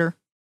least a quarter.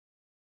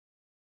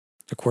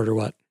 A quarter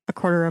what? A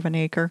quarter of an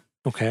acre.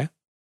 Okay.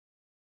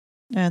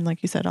 And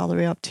like you said, all the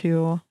way up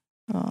to,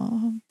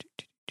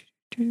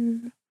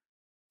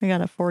 we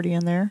got a 40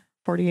 in there,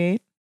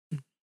 48.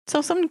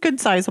 So some good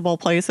sizable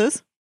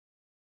places.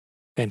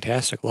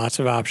 Fantastic. Lots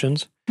of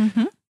options.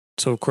 Mm-hmm.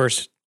 So of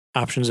course,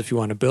 options if you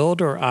want to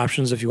build or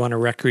options if you want to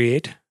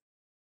recreate.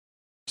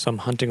 some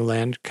hunting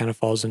land kind of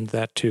falls into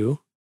that too.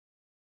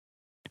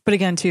 But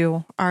again,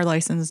 too, our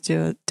license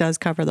does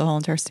cover the whole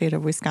entire state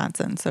of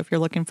Wisconsin. So if you're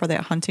looking for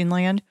that hunting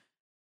land,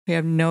 we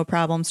have no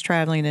problems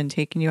traveling and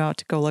taking you out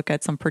to go look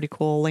at some pretty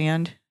cool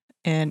land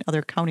in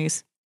other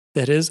counties.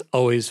 That is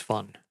always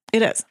fun.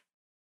 It is.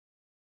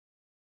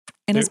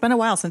 And it's been a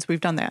while since we've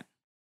done that.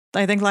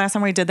 I think last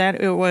time we did that,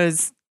 it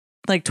was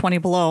like 20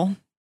 below,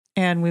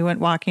 and we went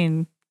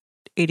walking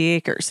 80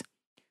 acres.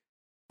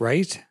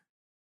 Right?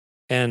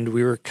 And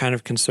we were kind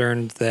of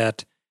concerned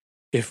that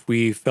if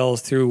we fell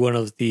through one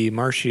of the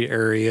marshy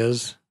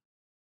areas,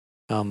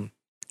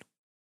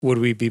 would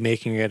we be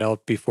making it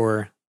out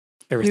before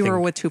everything? We were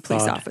with 2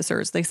 police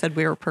officers. They said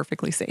we were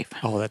perfectly safe.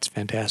 Oh, that's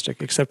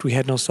fantastic. Except we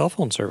had no cell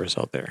phone service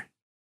out there.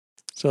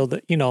 So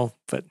that,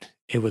 but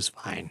it was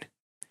fine.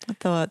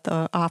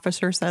 The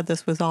officer said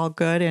this was all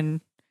good,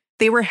 and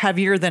they were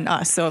heavier than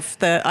us. So if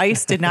the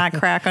ice did not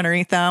crack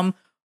underneath them,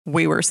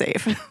 we were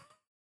safe.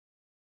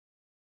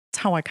 That's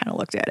how I kind of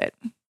looked at it.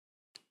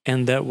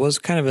 And that was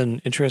kind of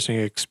an interesting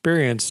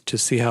experience to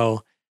see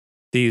how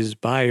these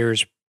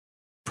buyers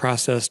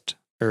processed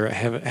or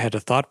have had a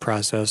thought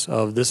process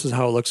of, this is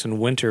how it looks in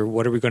winter.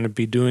 What are we going to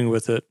be doing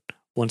with it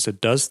once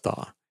it does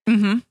thaw?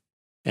 Mm-hmm.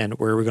 And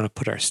where are we going to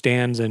put our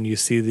stands? And you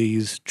see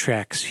these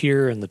tracks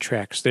here and the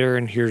tracks there.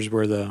 And here's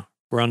where the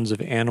runs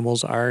of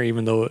animals are,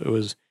 even though it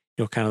was,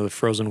 kind of the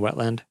frozen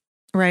wetland.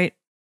 Right.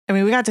 I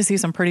mean, we got to see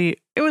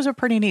it was a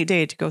pretty neat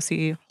day to go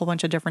see a whole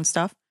bunch of different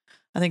stuff.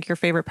 I think your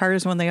favorite part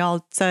is when they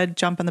all said,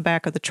 jump in the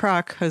back of the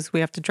truck because we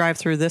have to drive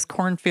through this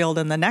cornfield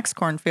and the next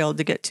cornfield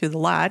to get to the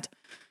lot.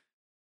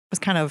 It was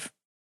kind of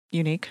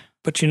unique.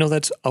 But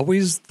that's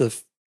always the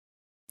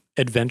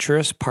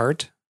adventurous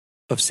part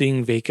of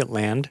seeing vacant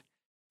land,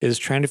 is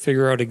trying to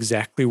figure out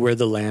exactly where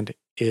the land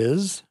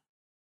is,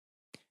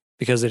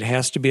 because it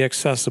has to be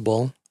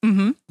accessible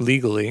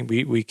legally.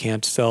 We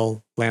can't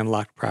sell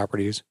landlocked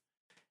properties.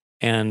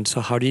 And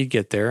so how do you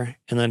get there?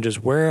 And then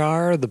just where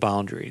are the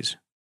boundaries?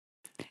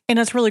 And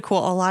it's really cool.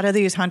 A lot of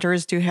these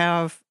hunters do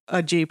have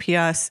a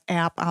GPS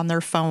app on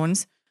their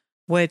phones,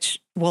 which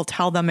will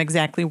tell them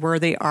exactly where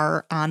they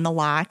are on the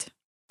lot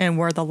and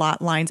where the lot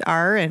lines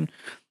are. And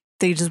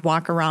they just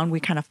walk around.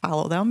 We kind of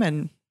follow them,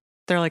 and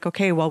they're like,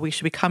 okay, well, we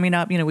should be coming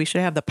up. We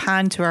should have the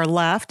pond to our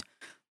left,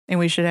 and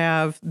we should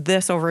have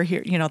this over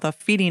here, the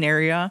feeding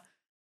area,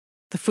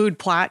 the food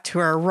plot to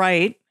our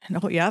right.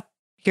 And oh, yep,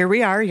 here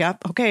we are.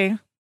 Yep. Okay,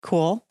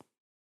 cool.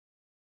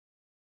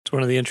 It's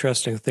one of the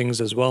interesting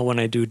things as well when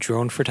I do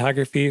drone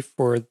photography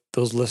for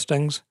those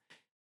listings,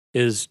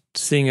 is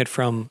seeing it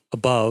from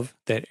above,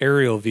 that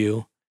aerial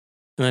view,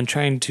 and then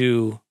trying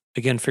to,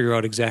 again, figure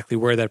out exactly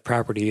where that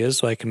property is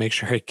so I can make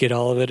sure I get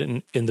all of it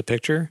in the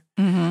picture.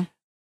 Mm-hmm.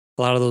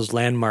 A lot of those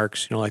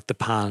landmarks, like the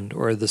pond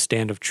or the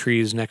stand of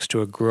trees next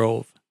to a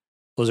grove,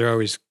 those are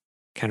always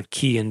kind of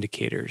key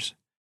indicators.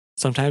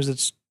 Sometimes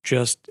it's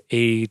just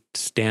a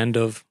stand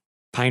of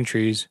pine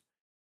trees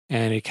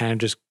and it kind of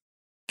just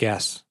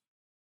guess.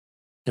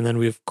 And then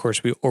we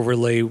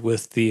overlay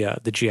with the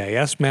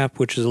GIS map,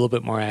 which is a little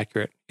bit more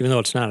accurate. Even though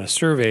it's not a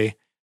survey,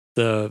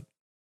 the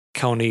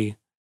county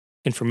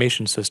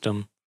information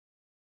system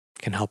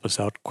can help us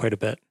out quite a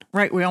bit.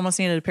 Right. We almost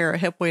needed a pair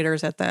of hip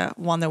waders at that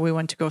one that we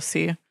went to go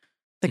see.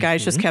 The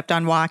guys just kept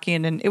on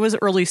walking, and it was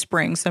early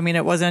spring. So, I mean,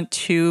 it wasn't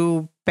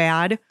too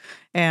bad.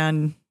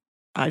 And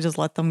I just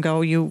let them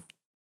go. You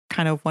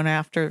kind of went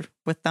after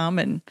with them,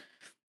 and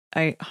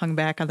I hung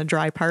back on the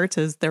dry parts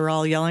as they were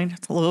all yelling,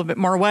 it's a little bit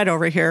more wet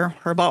over here.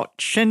 We're about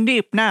shin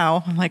deep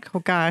now. I'm like, oh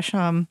gosh,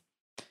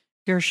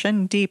 you're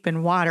shin deep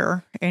in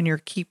water and you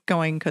keep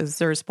going because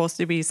there's supposed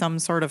to be some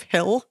sort of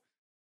hill.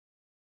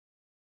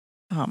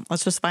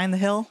 Let's just find the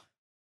hill.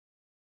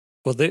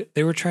 Well,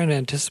 they were trying to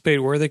anticipate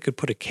where they could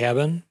put a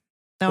cabin.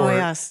 Oh,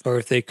 yes. Or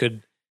if they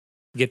could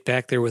get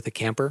back there with a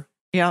camper.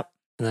 Yep.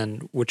 And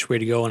then which way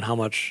to go and how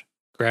much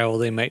gravel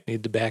they might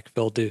need to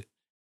backfill to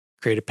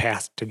create a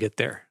path to get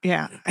there.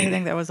 Yeah, I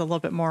think that was a little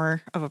bit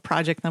more of a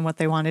project than what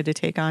they wanted to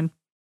take on.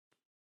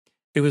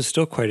 It was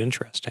still quite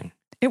interesting.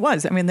 It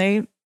was. I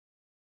mean,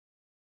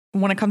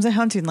 when it comes to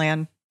hunting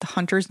land, the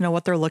hunters know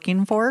what they're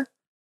looking for.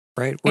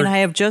 Right. And I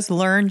have just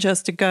learned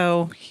just to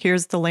go,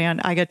 here's the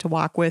land. I get to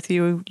walk with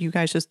you. You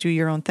guys just do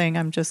your own thing.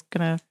 I'm just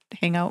going to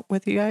hang out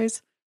with you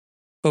guys.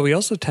 But we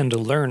also tend to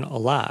learn a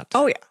lot.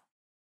 Oh, yeah.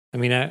 I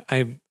mean,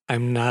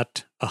 I'm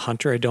not a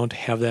hunter. I don't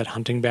have that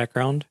hunting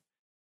background.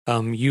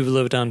 You've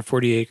lived on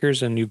 40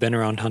 acres and you've been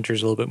around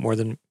hunters a little bit more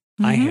than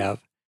I have.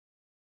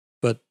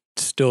 But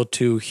still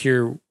to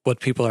hear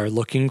what people are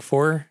looking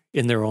for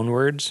in their own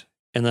words.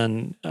 And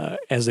then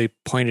as they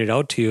pointed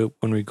out to you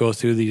when we go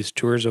through these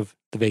tours of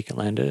the vacant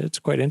land, it's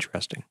quite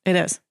interesting. It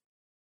is.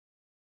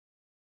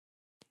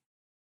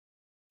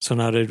 So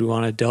now did we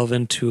want to delve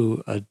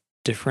into a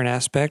different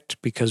aspect?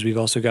 Because we've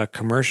also got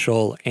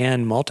commercial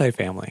and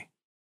multifamily.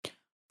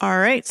 All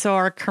right. So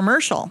our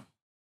commercial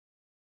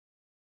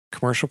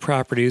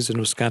properties in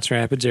Wisconsin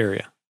Rapids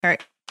area. All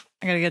right.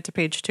 I got to get to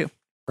page 2.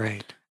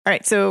 Right. All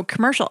right. So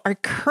commercial,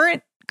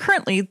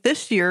 currently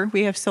this year,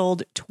 we have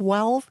sold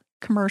 12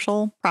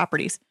 commercial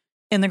properties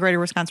in the greater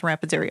Wisconsin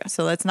Rapids area.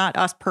 So that's not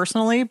us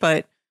personally,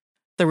 but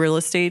the real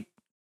estate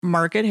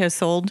market has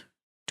sold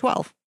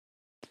 12.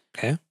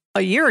 Okay.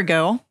 A year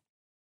ago,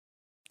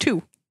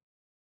 2.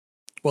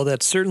 Well,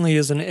 that certainly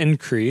is an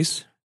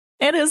increase.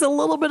 It is a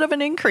little bit of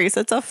an increase.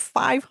 It's a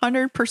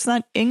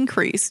 500%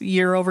 increase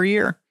year over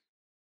year.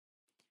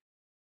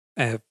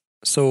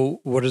 So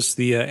what is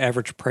the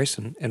average price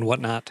and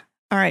whatnot?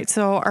 All right.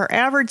 So our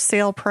average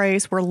sale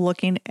price we're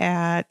looking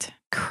at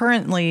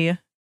currently,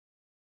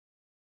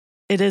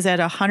 it is at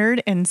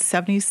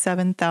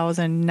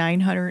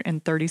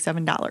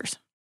 $177,937,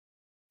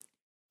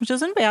 which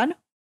isn't bad.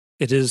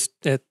 It is.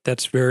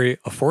 That's very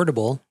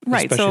affordable,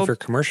 Right, especially so- for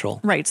commercial.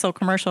 Right. So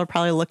commercial are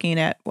probably looking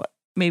at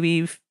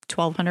maybe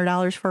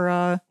 $1,200 for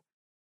a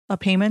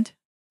payment.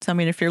 So I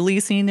mean, if you're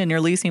leasing and you're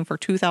leasing for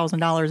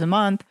 $2,000 a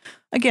month,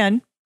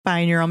 again,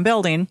 buying your own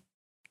building,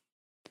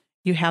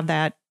 you have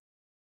that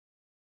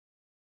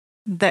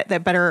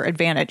better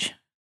advantage,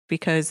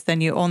 because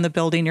then you own the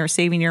building, you're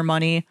saving your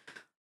money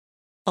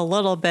a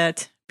little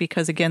bit,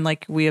 because again,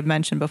 like we have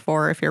mentioned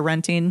before, if you're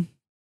renting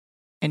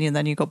and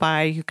then you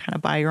kind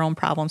of buy your own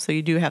problems. So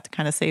you do have to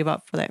kind of save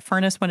up for that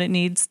furnace when it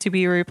needs to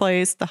be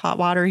replaced, the hot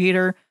water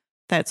heater,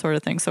 that sort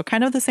of thing. So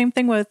kind of the same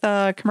thing with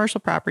commercial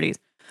properties.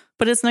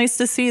 But it's nice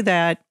to see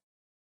that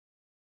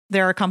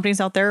there are companies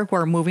out there who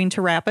are moving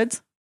to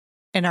Rapids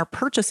and are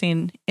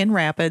purchasing in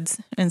Rapids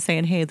and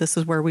saying, hey, this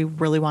is where we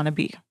really want to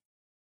be.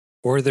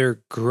 Or they're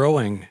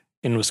growing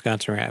in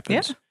Wisconsin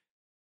Rapids.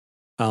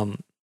 Yeah.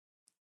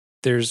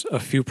 There's a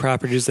few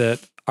properties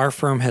that our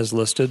firm has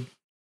listed.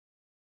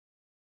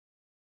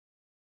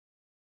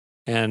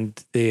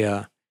 And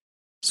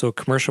so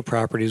commercial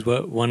properties,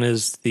 one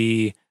is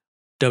the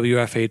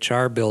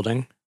WFHR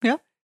building. Yeah.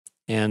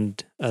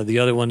 And the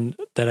other one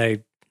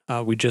that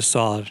we just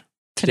saw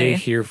today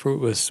here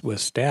with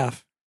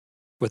staff,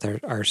 with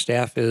our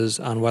staff, is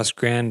on West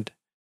Grand,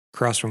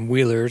 across from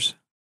Wheelers.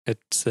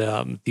 It's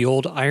the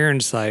old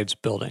Ironsides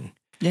building.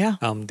 Yeah.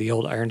 The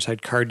old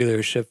Ironside car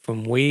dealership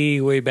from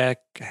way back,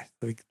 I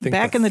think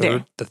Back in the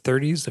day. The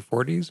 30s, the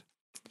 40s.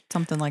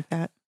 Something like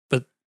that.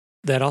 But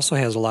that also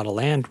has a lot of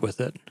land with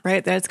it.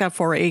 Right. That's got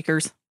 4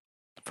 acres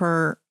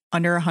for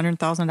under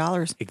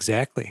 $100,000.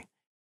 Exactly.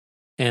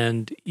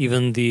 And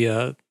even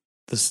the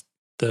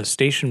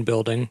station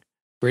building,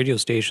 radio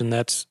station,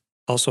 that's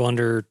also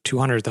under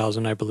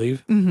 200,000, I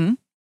believe. Mm-hmm.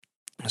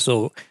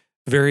 So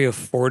very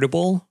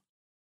affordable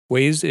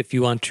ways if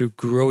you want to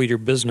grow your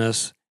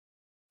business,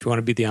 if you want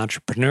to be the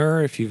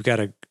entrepreneur, if you've got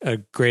a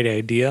great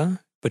idea,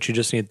 but you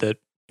just need the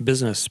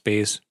business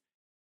space.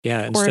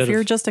 Yeah. Or if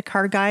you're just a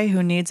car guy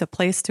who needs a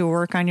place to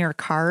work on your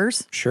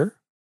cars. Sure.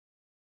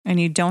 And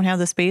you don't have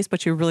the space,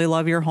 but you really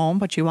love your home,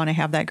 but you want to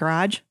have that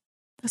garage,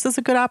 this is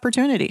a good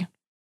opportunity.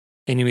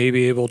 And you may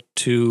be able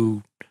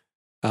to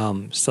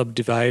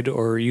subdivide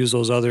or use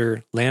those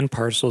other land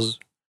parcels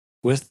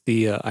with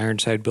the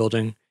Ironside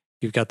building.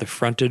 You've got the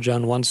frontage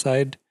on one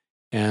side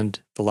and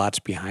the lots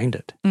behind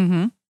it.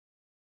 Mm-hmm.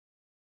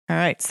 All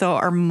right. So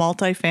our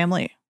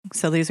multifamily.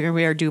 So these are going to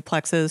be our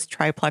duplexes,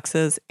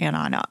 triplexes, and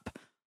on up.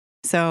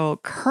 So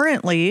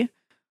currently,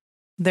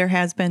 there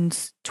has been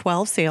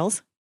 12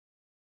 sales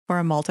for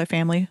a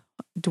multifamily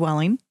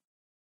dwelling.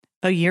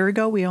 A year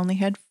ago, we only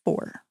had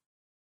 4.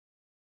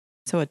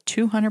 So a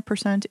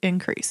 200%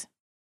 increase.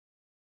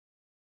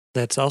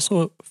 That's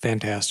also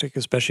fantastic,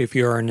 especially if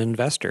you're an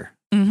investor.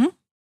 Mm-hmm.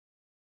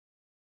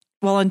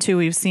 Well, and two,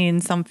 we've seen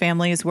some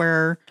families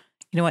where,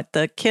 you know what,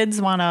 the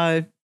kids want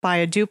to buy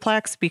a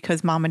duplex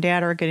because mom and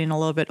dad are getting a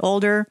little bit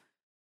older.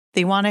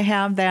 They want to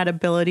have that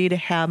ability to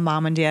have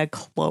mom and dad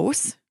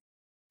close,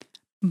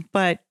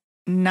 but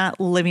not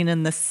living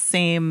in the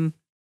same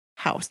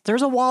house.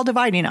 There's a wall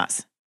dividing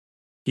us.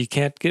 You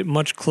can't get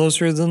much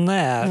closer than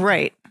that.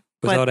 Right.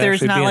 But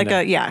there's not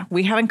like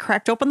we haven't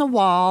cracked open the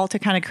wall to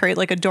kind of create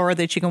like a door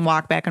that you can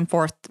walk back and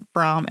forth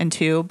from and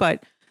to,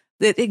 but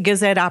it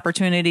gives that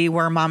opportunity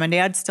where mom and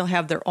dad still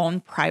have their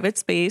own private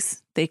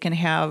space. They can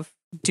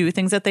do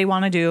things that they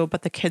want to do,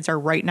 but the kids are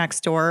right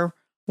next door,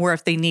 where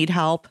if they need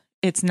help,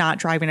 it's not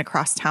driving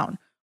across town.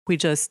 We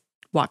just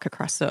walk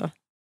across a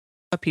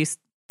piece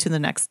to the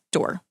next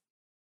door.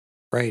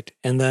 Right.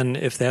 And then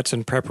if that's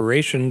in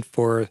preparation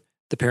for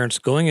the parents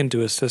going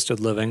into assisted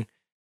living,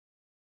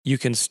 you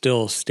can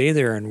still stay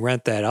there and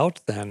rent that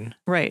out then.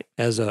 Right.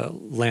 As a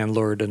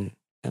landlord and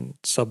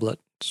sublet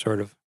sort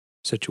of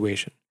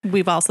situation.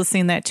 We've also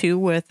seen that too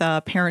with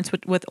parents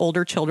with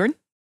older children.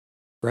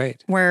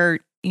 Right. Where,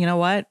 you know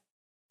what,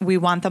 we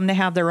want them to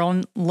have their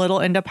own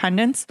little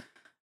independence,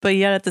 but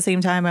yet at the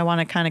same time, I want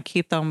to kind of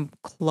keep them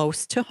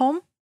close to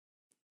home,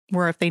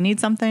 where if they need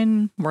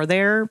something, we're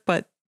there,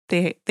 but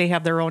they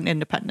have their own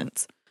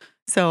independence.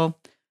 So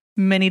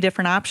many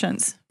different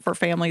options for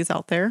families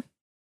out there.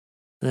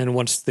 And then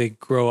once they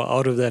grow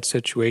out of that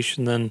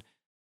situation, then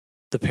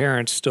the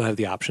parents still have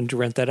the option to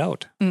rent that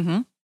out.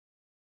 Mm-hmm.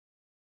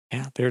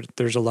 Yeah,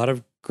 there's a lot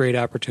of great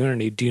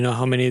opportunity. Do you know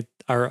how many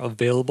are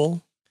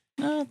available?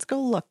 Let's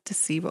go look to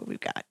see what we've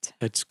got.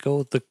 Let's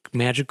go. The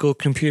magical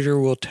computer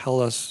will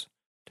tell us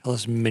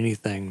many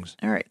things.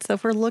 All right. So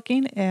if we're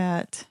looking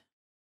at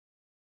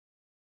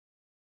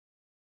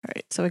All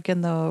right. So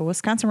again, the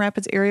Wisconsin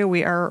Rapids area,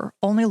 we are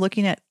only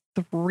looking at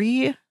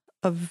 3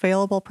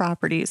 available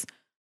properties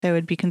that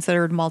would be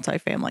considered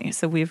multifamily.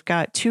 So we've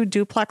got 2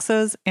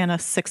 duplexes and a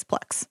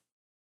 6-plex.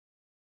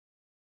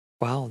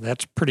 Wow,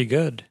 that's pretty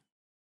good.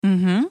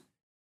 Mm-hmm.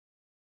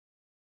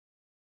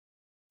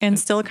 And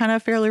still kind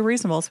of fairly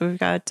reasonable. So we've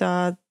got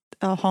a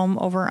home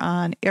over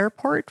on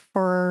Airport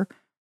for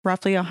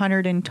roughly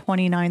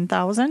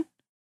 $129,000,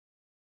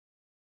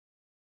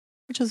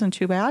 which isn't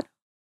too bad.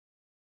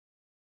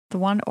 The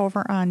one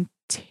over on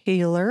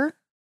Taylor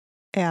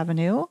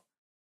Avenue,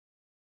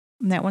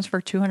 and that one's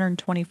for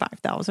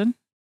 $225,000.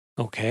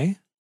 Okay.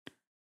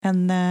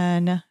 And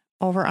then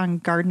over on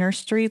Gardner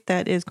Street,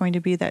 that is going to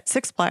be that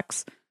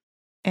 6-plex,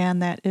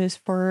 and that is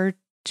for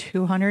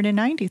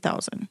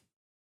 $290,000.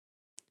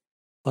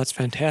 Well, that's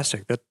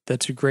fantastic.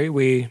 That's a great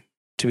way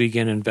to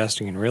begin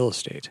investing in real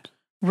estate.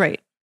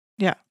 Right.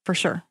 Yeah, for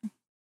sure.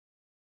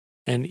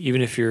 And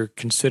even if you're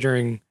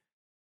considering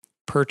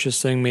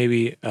purchasing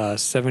maybe a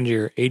 $70,000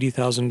 or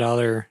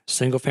 $80,000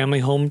 single family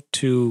home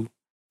to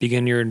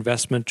begin your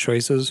investment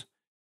choices,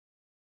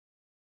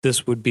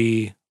 this would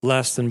be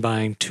less than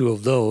buying 2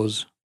 of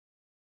those,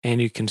 and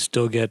you can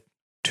still get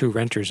 2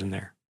 renters in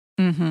there.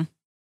 Mm-hmm.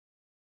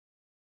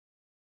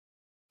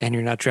 And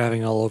you're not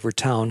driving all over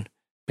town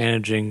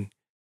managing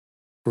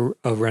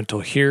a rental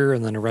here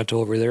and then a rental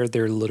over there.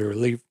 They're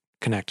literally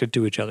connected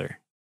to each other.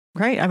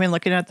 Right. I mean,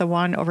 looking at the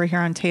one over here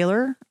on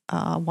Taylor,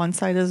 one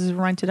side is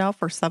rented out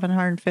for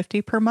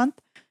 $750 per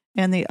month,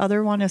 and the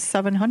other one is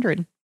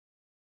 $700.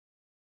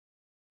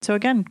 So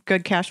again,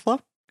 good cash flow.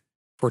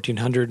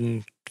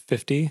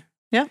 $1,450.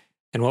 Yeah.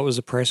 And what was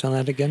the price on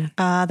that again?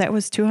 That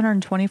was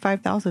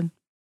 $225,000.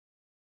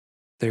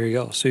 There you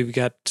go. So you've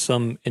got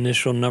some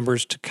initial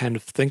numbers to kind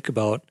of think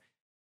about.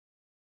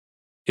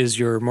 Is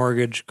your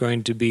mortgage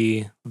going to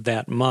be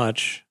that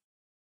much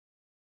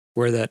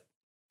where that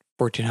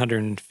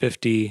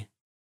 $1,450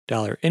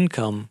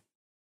 income,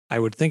 I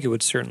would think it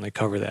would certainly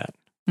cover that.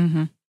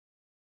 Mm-hmm.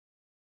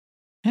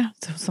 Yeah,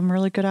 so some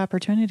really good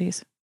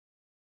opportunities.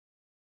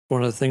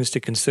 One of the things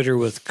to consider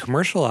with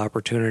commercial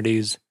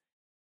opportunities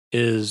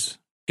is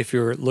if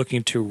you're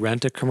looking to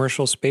rent a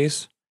commercial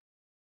space,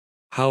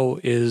 how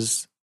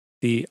is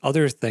the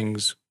other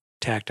things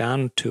tacked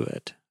on to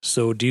it?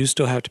 So do you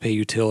still have to pay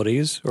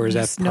utilities, or is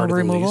that Snow part of the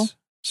removal? lease?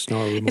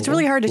 Snow removal. It's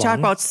really hard to talk Lawn?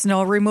 about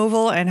snow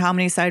removal and how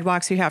many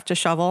sidewalks you have to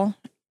shovel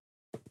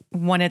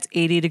when it's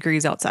 80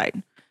 degrees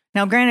outside.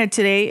 Now, granted,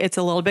 today it's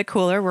a little bit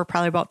cooler. We're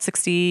probably about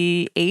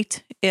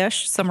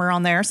 68-ish, somewhere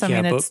around there. So, Yeah,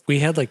 I mean, but we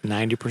had like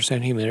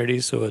 90% humidity,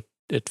 so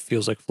it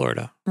feels like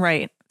Florida.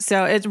 right.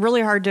 So it's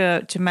really hard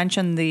to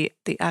mention the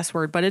S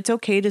word, but it's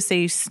okay to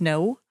say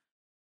snow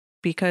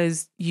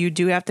because you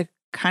do have to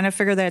kind of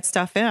figure that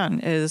stuff in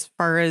as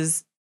far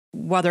as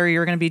whether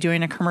you're going to be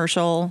doing a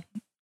commercial,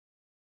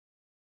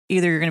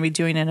 either you're going to be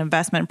doing an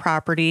investment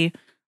property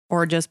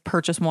or just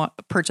purchase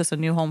a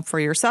new home for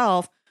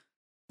yourself.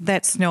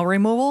 That snow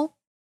removal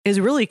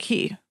is really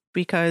key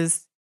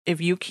because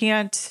if you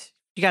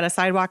got a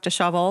sidewalk to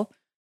shovel,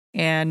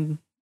 and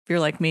if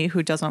you're like me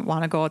who doesn't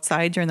want to go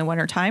outside during the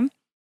winter time,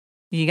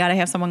 you got to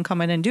have someone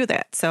come in and do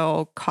that.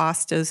 So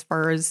cost as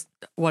far as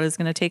what it's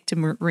going to take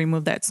to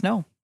remove that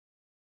snow.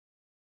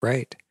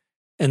 Right.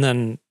 And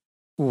then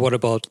what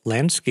about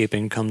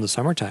landscaping come the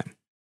summertime?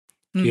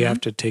 Do you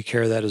have to take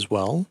care of that as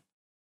well?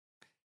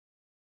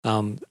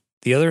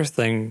 The other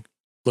thing,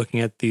 looking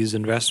at these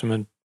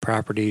investment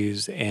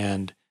properties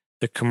and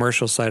the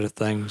commercial side of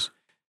things,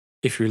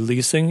 if you're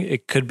leasing,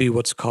 it could be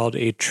what's called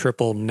a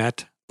triple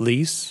net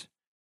lease,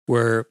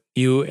 where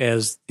you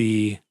as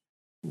the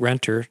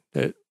renter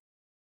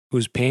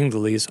who's paying the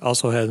lease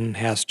also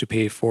has to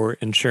pay for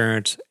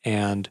insurance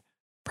and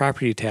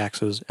property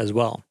taxes as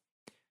well.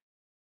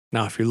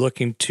 Now, if you're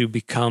looking to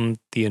become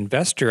the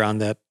investor on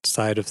that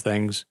side of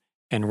things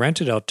and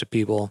rent it out to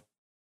people,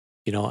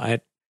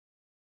 I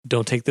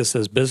don't take this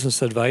as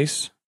business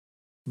advice,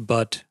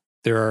 but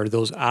there are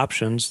those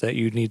options that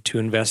you need to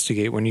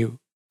investigate when you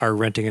are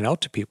renting it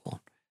out to people.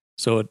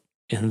 So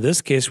in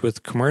this case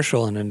with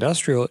commercial and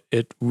industrial,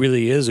 it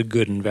really is a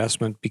good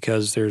investment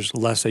because there's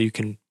less that you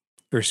can,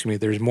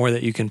 there's more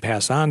that you can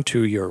pass on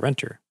to your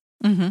renter.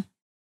 Mm-hmm. Of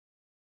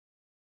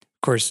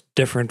course,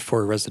 different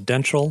for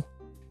residential.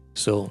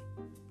 So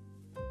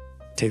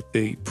take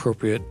the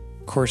appropriate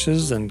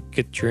courses and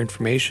get your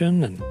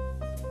information and,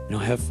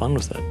 have fun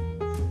with it.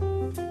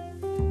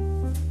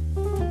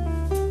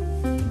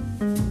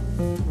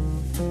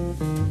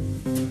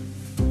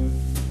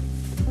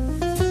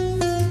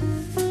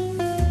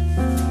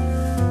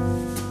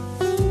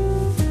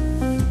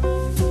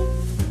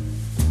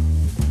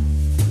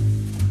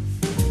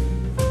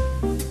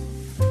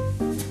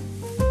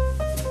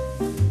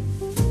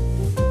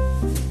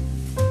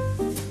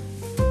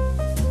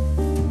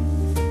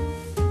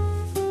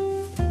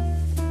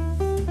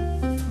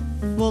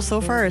 Well,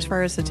 so far as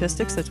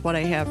statistics, that's what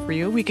I have for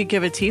you. We could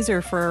give a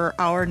teaser for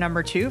hour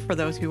number 2 for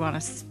those who want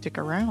to stick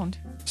around.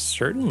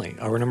 Certainly.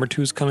 Hour number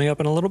 2 is coming up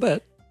in a little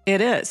bit.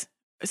 It is.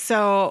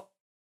 So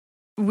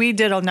we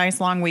did a nice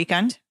long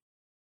weekend.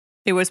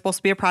 It was supposed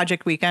to be a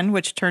project weekend,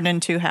 which turned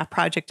into half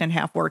project and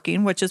half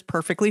working, which is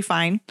perfectly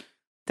fine.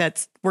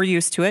 We're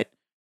used to it.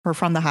 We're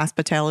from the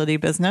hospitality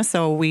business.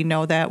 So we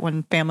know that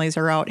when families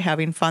are out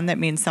having fun, that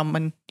means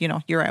someone,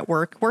 you're at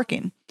work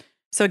working.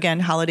 So again,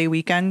 holiday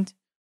weekend,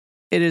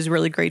 it is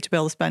really great to be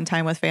able to spend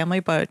time with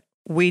family, but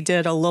we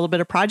did a little bit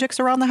of projects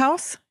around the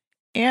house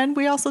and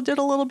we also did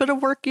a little bit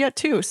of work yet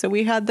too. So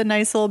we had the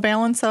nice little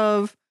balance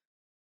of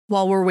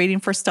while we're waiting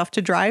for stuff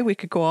to dry, we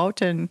could go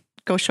out and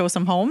go show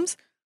some homes,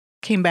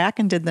 came back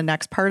and did the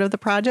next part of the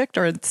project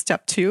or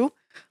step 2,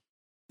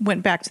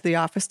 went back to the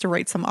office to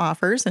write some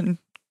offers and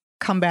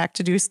come back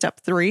to do step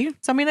 3.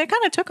 So, I mean, it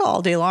kind of took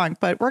all day long,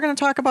 but we're going to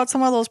talk about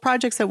some of those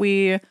projects that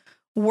we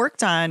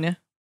worked on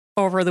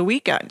over the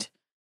weekend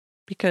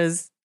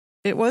because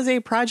it was a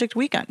project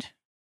weekend.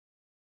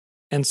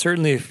 And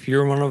certainly if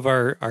you're one of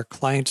our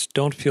clients,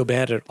 don't feel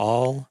bad at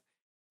all.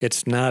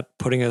 It's not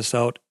putting us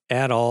out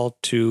at all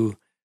to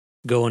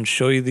go and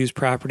show you these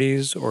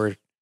properties, or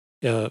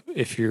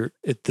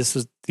if this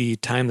is the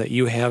time that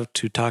you have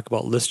to talk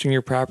about listing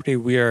your property,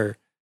 we are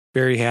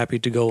very happy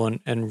to go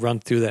and run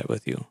through that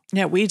with you.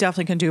 Yeah, we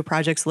definitely can do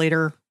projects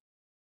later.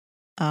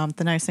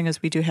 The nice thing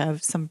is we do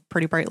have some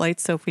pretty bright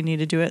lights. So if we need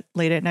to do it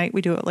late at night,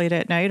 we do it late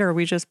at night, or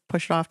we just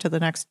push it off to the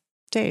next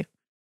day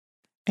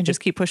and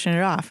just keep pushing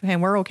it off.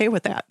 And we're okay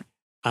with that.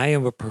 I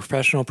am a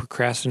professional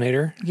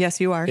procrastinator.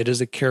 Yes, you are. It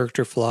is a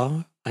character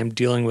flaw. I'm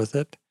dealing with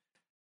it.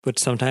 But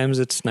sometimes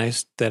it's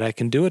nice that I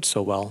can do it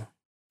so well.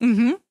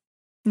 Mm-hmm.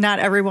 Not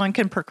everyone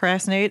can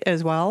procrastinate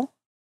as well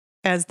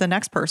as the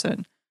next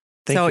person.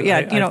 Thank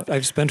you.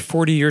 I've spent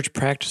 40 years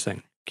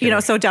practicing.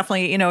 So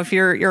definitely, if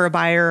you're a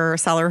buyer or a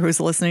seller who's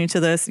listening to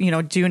this,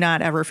 do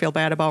not ever feel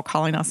bad about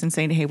calling us and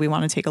saying, hey, we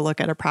want to take a look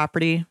at a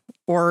property,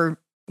 or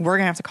we're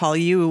going to have to call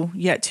you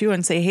yet too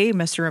and say, hey,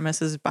 Mr. and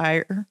Mrs.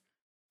 Buyer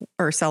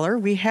or seller,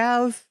 we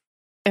have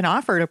an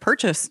offer to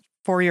purchase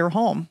for your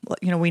home.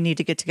 We need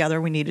to get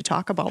together. We need to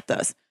talk about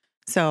this.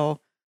 So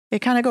it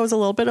kind of goes a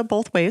little bit of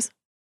both ways.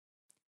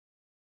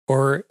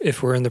 Or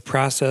if we're in the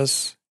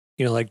process,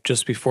 like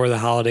just before the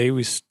holiday,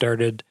 we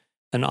started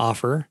an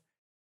offer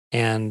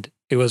and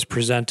it was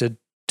presented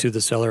to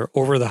the seller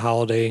over the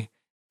holiday.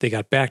 They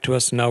got back to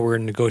us and now we're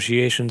in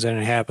negotiations and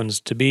it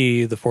happens to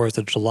be the 4th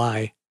of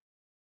July.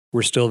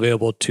 We're still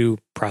available to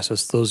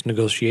process those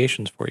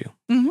negotiations for you.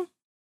 Mm-hmm.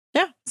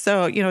 Yeah.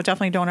 So,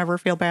 definitely don't ever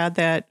feel bad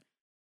that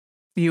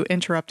you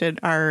interrupted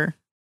our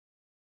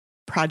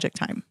project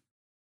time.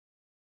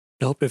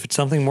 Nope. If it's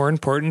something more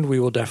important, we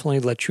will definitely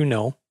let you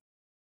know.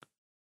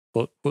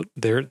 Well,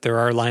 there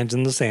are lines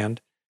in the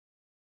sand.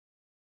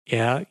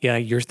 Yeah,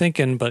 you're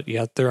thinking, but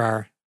yeah, there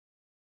are.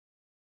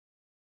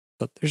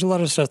 But there's a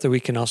lot of stuff that we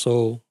can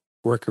also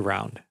work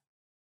around.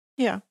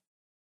 Yeah.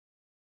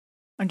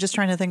 I'm just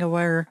trying to think of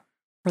where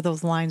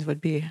those lines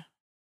would be.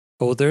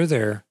 Oh, they're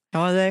there.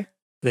 Oh, are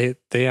they?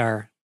 They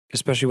are.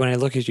 Especially when I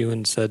look at you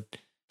and said,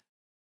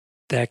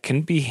 that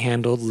can be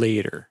handled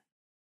later.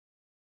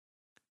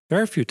 There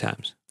are a few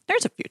times.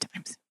 There's a few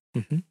times.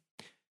 Mm-hmm.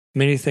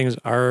 Many things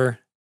are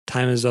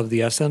time is of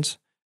the essence,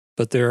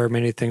 but there are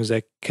many things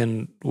that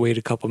can wait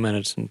a couple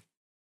minutes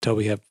until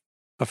we have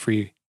a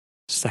free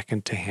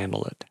second to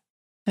handle it.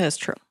 That is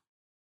true.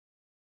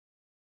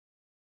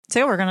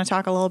 So we're going to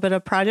talk a little bit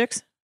of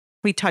projects.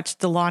 We touched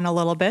the lawn a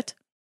little bit.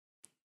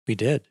 We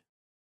did.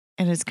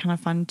 And it's kind of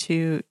fun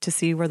to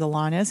see where the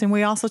lawn is. And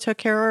we also took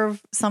care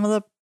of some of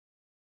the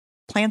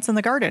plants in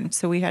the garden.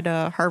 So we had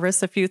to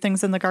harvest a few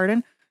things in the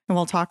garden. And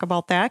we'll talk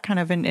about that kind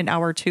of in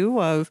hour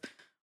 2 of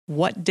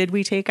what did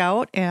we take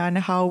out and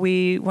how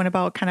we went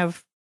about kind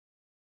of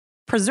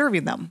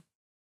preserving them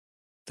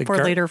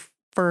for later,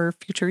 for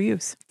future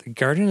use. The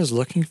garden is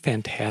looking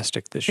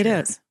fantastic this year.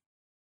 It is.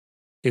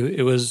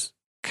 It was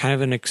kind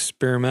of an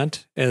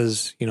experiment,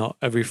 as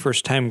every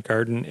first time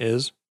garden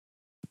is,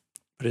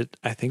 but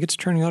I think it's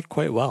turning out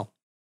quite well.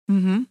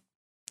 Mm-hmm.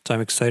 So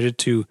I'm excited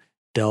to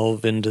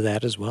delve into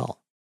that as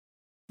well.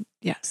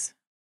 Yes.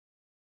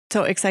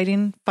 So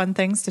exciting, fun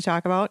things to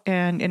talk about.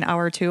 And in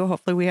hour 2,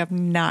 hopefully we have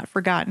not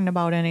forgotten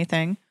about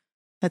anything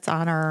that's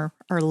on our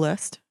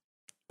list.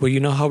 Well, you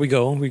know how we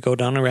go. We go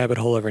down a rabbit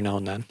hole every now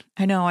and then.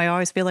 I know. I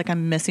always feel like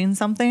I'm missing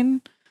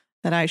something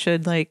that I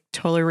should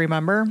totally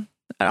remember.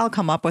 I'll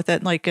come up with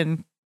it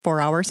in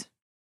 4 hours.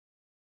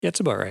 Yeah, it's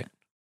about right.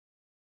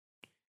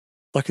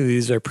 Luckily,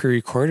 these are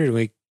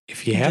pre-recorded.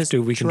 If you have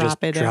to, we can just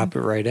drop it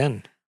right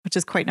in. Which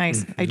is quite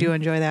nice. Mm-hmm. I do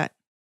enjoy that.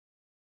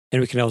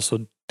 And we can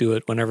also do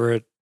it whenever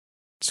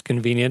it's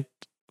convenient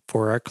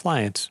for our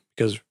clients,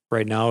 because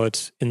right now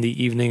it's in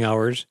the evening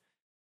hours.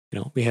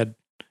 We had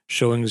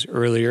showings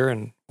earlier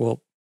and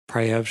we'll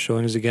probably have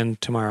showings again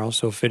tomorrow.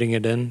 So fitting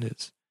it in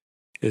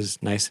is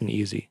nice and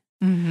easy.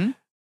 Mm-hmm.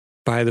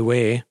 By the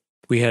way,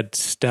 we had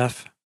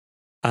Steph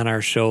on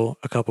our show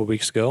a couple of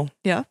weeks ago.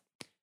 Yeah.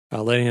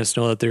 Letting us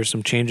know that there's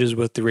some changes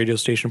with the radio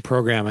station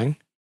programming.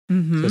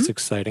 Mm-hmm. So it's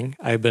exciting.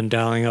 I've been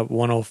dialing up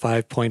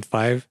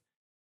 105.5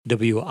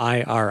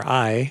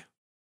 WIRI.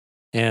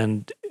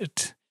 And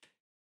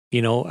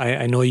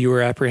I know you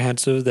were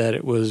apprehensive that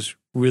it was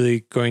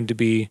really going to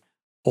be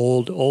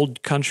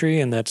old country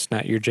and that's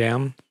not your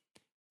jam.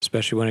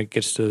 especially when it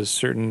gets to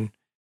certain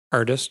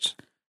artists.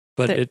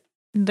 But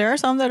There are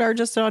some that are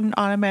just on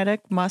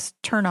automatic, must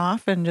turn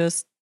off, and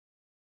just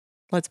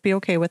let's be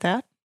okay with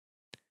that.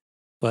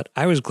 But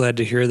I was glad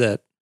to hear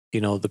that,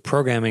 the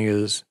programming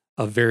is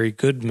a very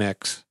good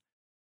mix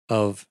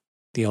of,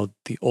 the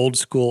old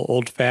school,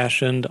 old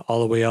fashioned, all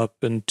the way up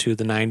into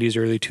the 90s,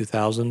 early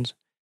 2000s,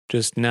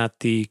 just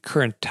not the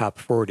current top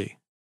 40.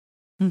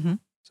 Mm-hmm.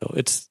 So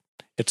it's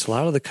a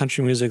lot of the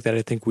country music that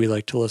I think we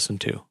like to listen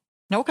to.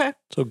 Okay.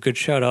 So good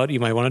shout out. You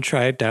might want to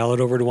try it. Dial it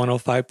over to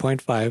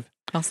 105.5.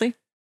 I'll see.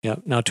 Yeah.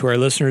 Now, to our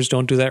listeners,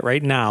 don't do that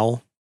right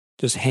now.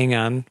 Just hang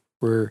on.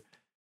 We're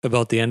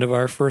about the end of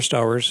our first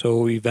hour.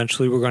 So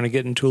eventually we're going to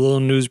get into a little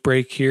news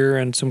break here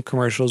and some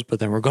commercials, but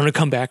then we're going to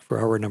come back for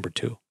hour number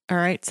 2. All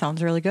right.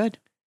 Sounds really good.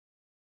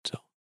 So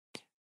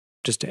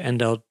just to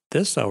end out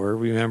this hour,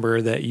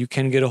 remember that you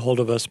can get a hold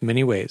of us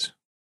many ways.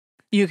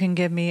 You can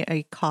give me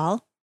a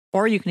call,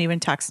 or you can even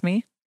text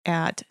me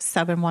at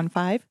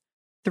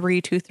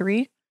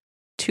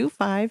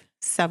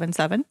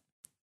 715-323-2577. You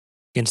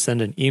can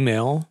send an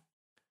email,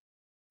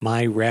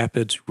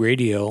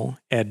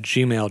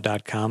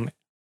 myrapidsradio@gmail.com.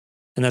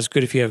 And that's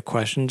good if you have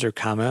questions or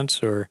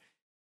comments, or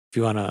if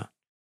you want to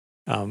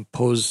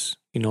pose,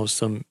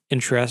 some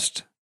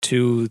interest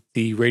to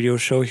the radio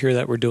show here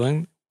that we're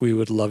doing. We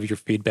would love your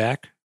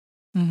feedback.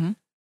 Mm-hmm.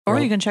 Or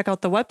you can check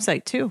out the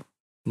website too.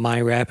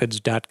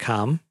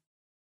 myrapids.com.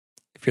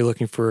 If you're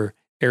looking for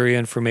area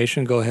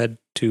information, go ahead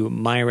to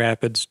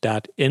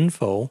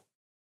myrapids.info.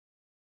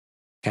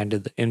 Kind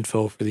of the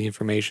info for the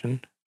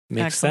information.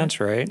 Makes Excellent. sense,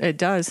 right? It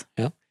does.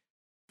 Yeah.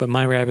 But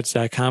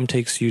myrapids.com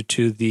takes you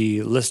to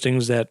the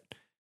listings that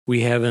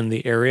we have in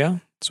the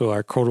area. So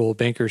our Coldwell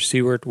Banker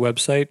Seward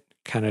website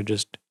kind of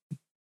just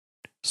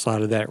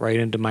slotted that right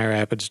into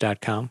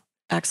myrapids.com.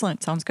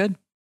 Excellent. Sounds good.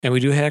 And we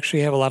do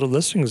actually have a lot of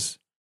listings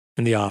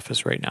in the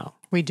office right now.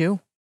 We do.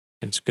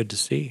 And it's good to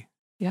see.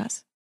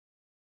 Yes.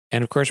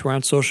 And of course, we're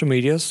on social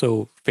media.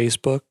 So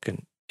Facebook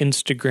and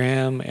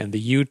Instagram and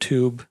the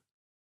YouTube.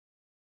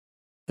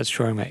 That's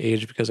showing my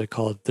age because I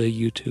call it the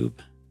YouTube.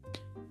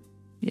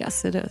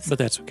 Yes, it is. But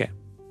that's okay.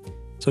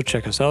 So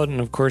check us out.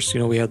 And of course,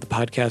 we have the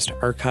podcast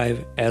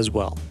archive as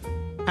well.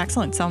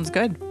 Excellent. Sounds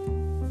good.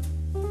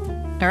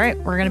 All right.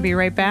 We're going to be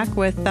right back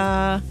with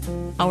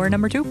hour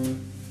number 2.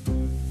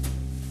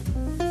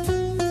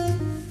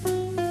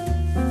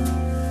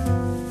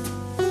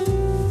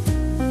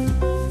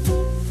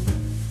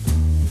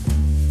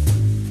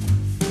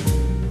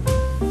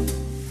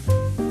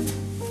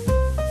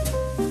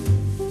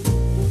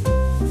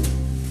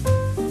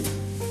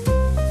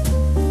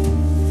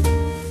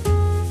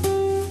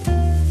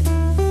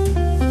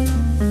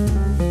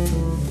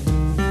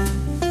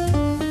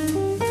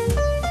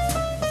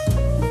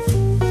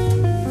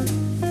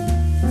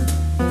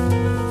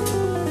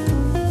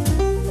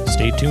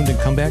 Stay tuned and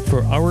come back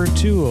for hour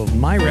 2 of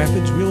My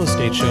Rapids Real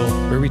Estate Show,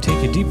 where we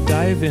take a deep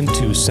dive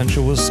into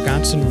central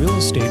Wisconsin real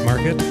estate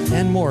market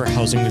and more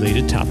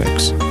housing-related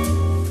topics.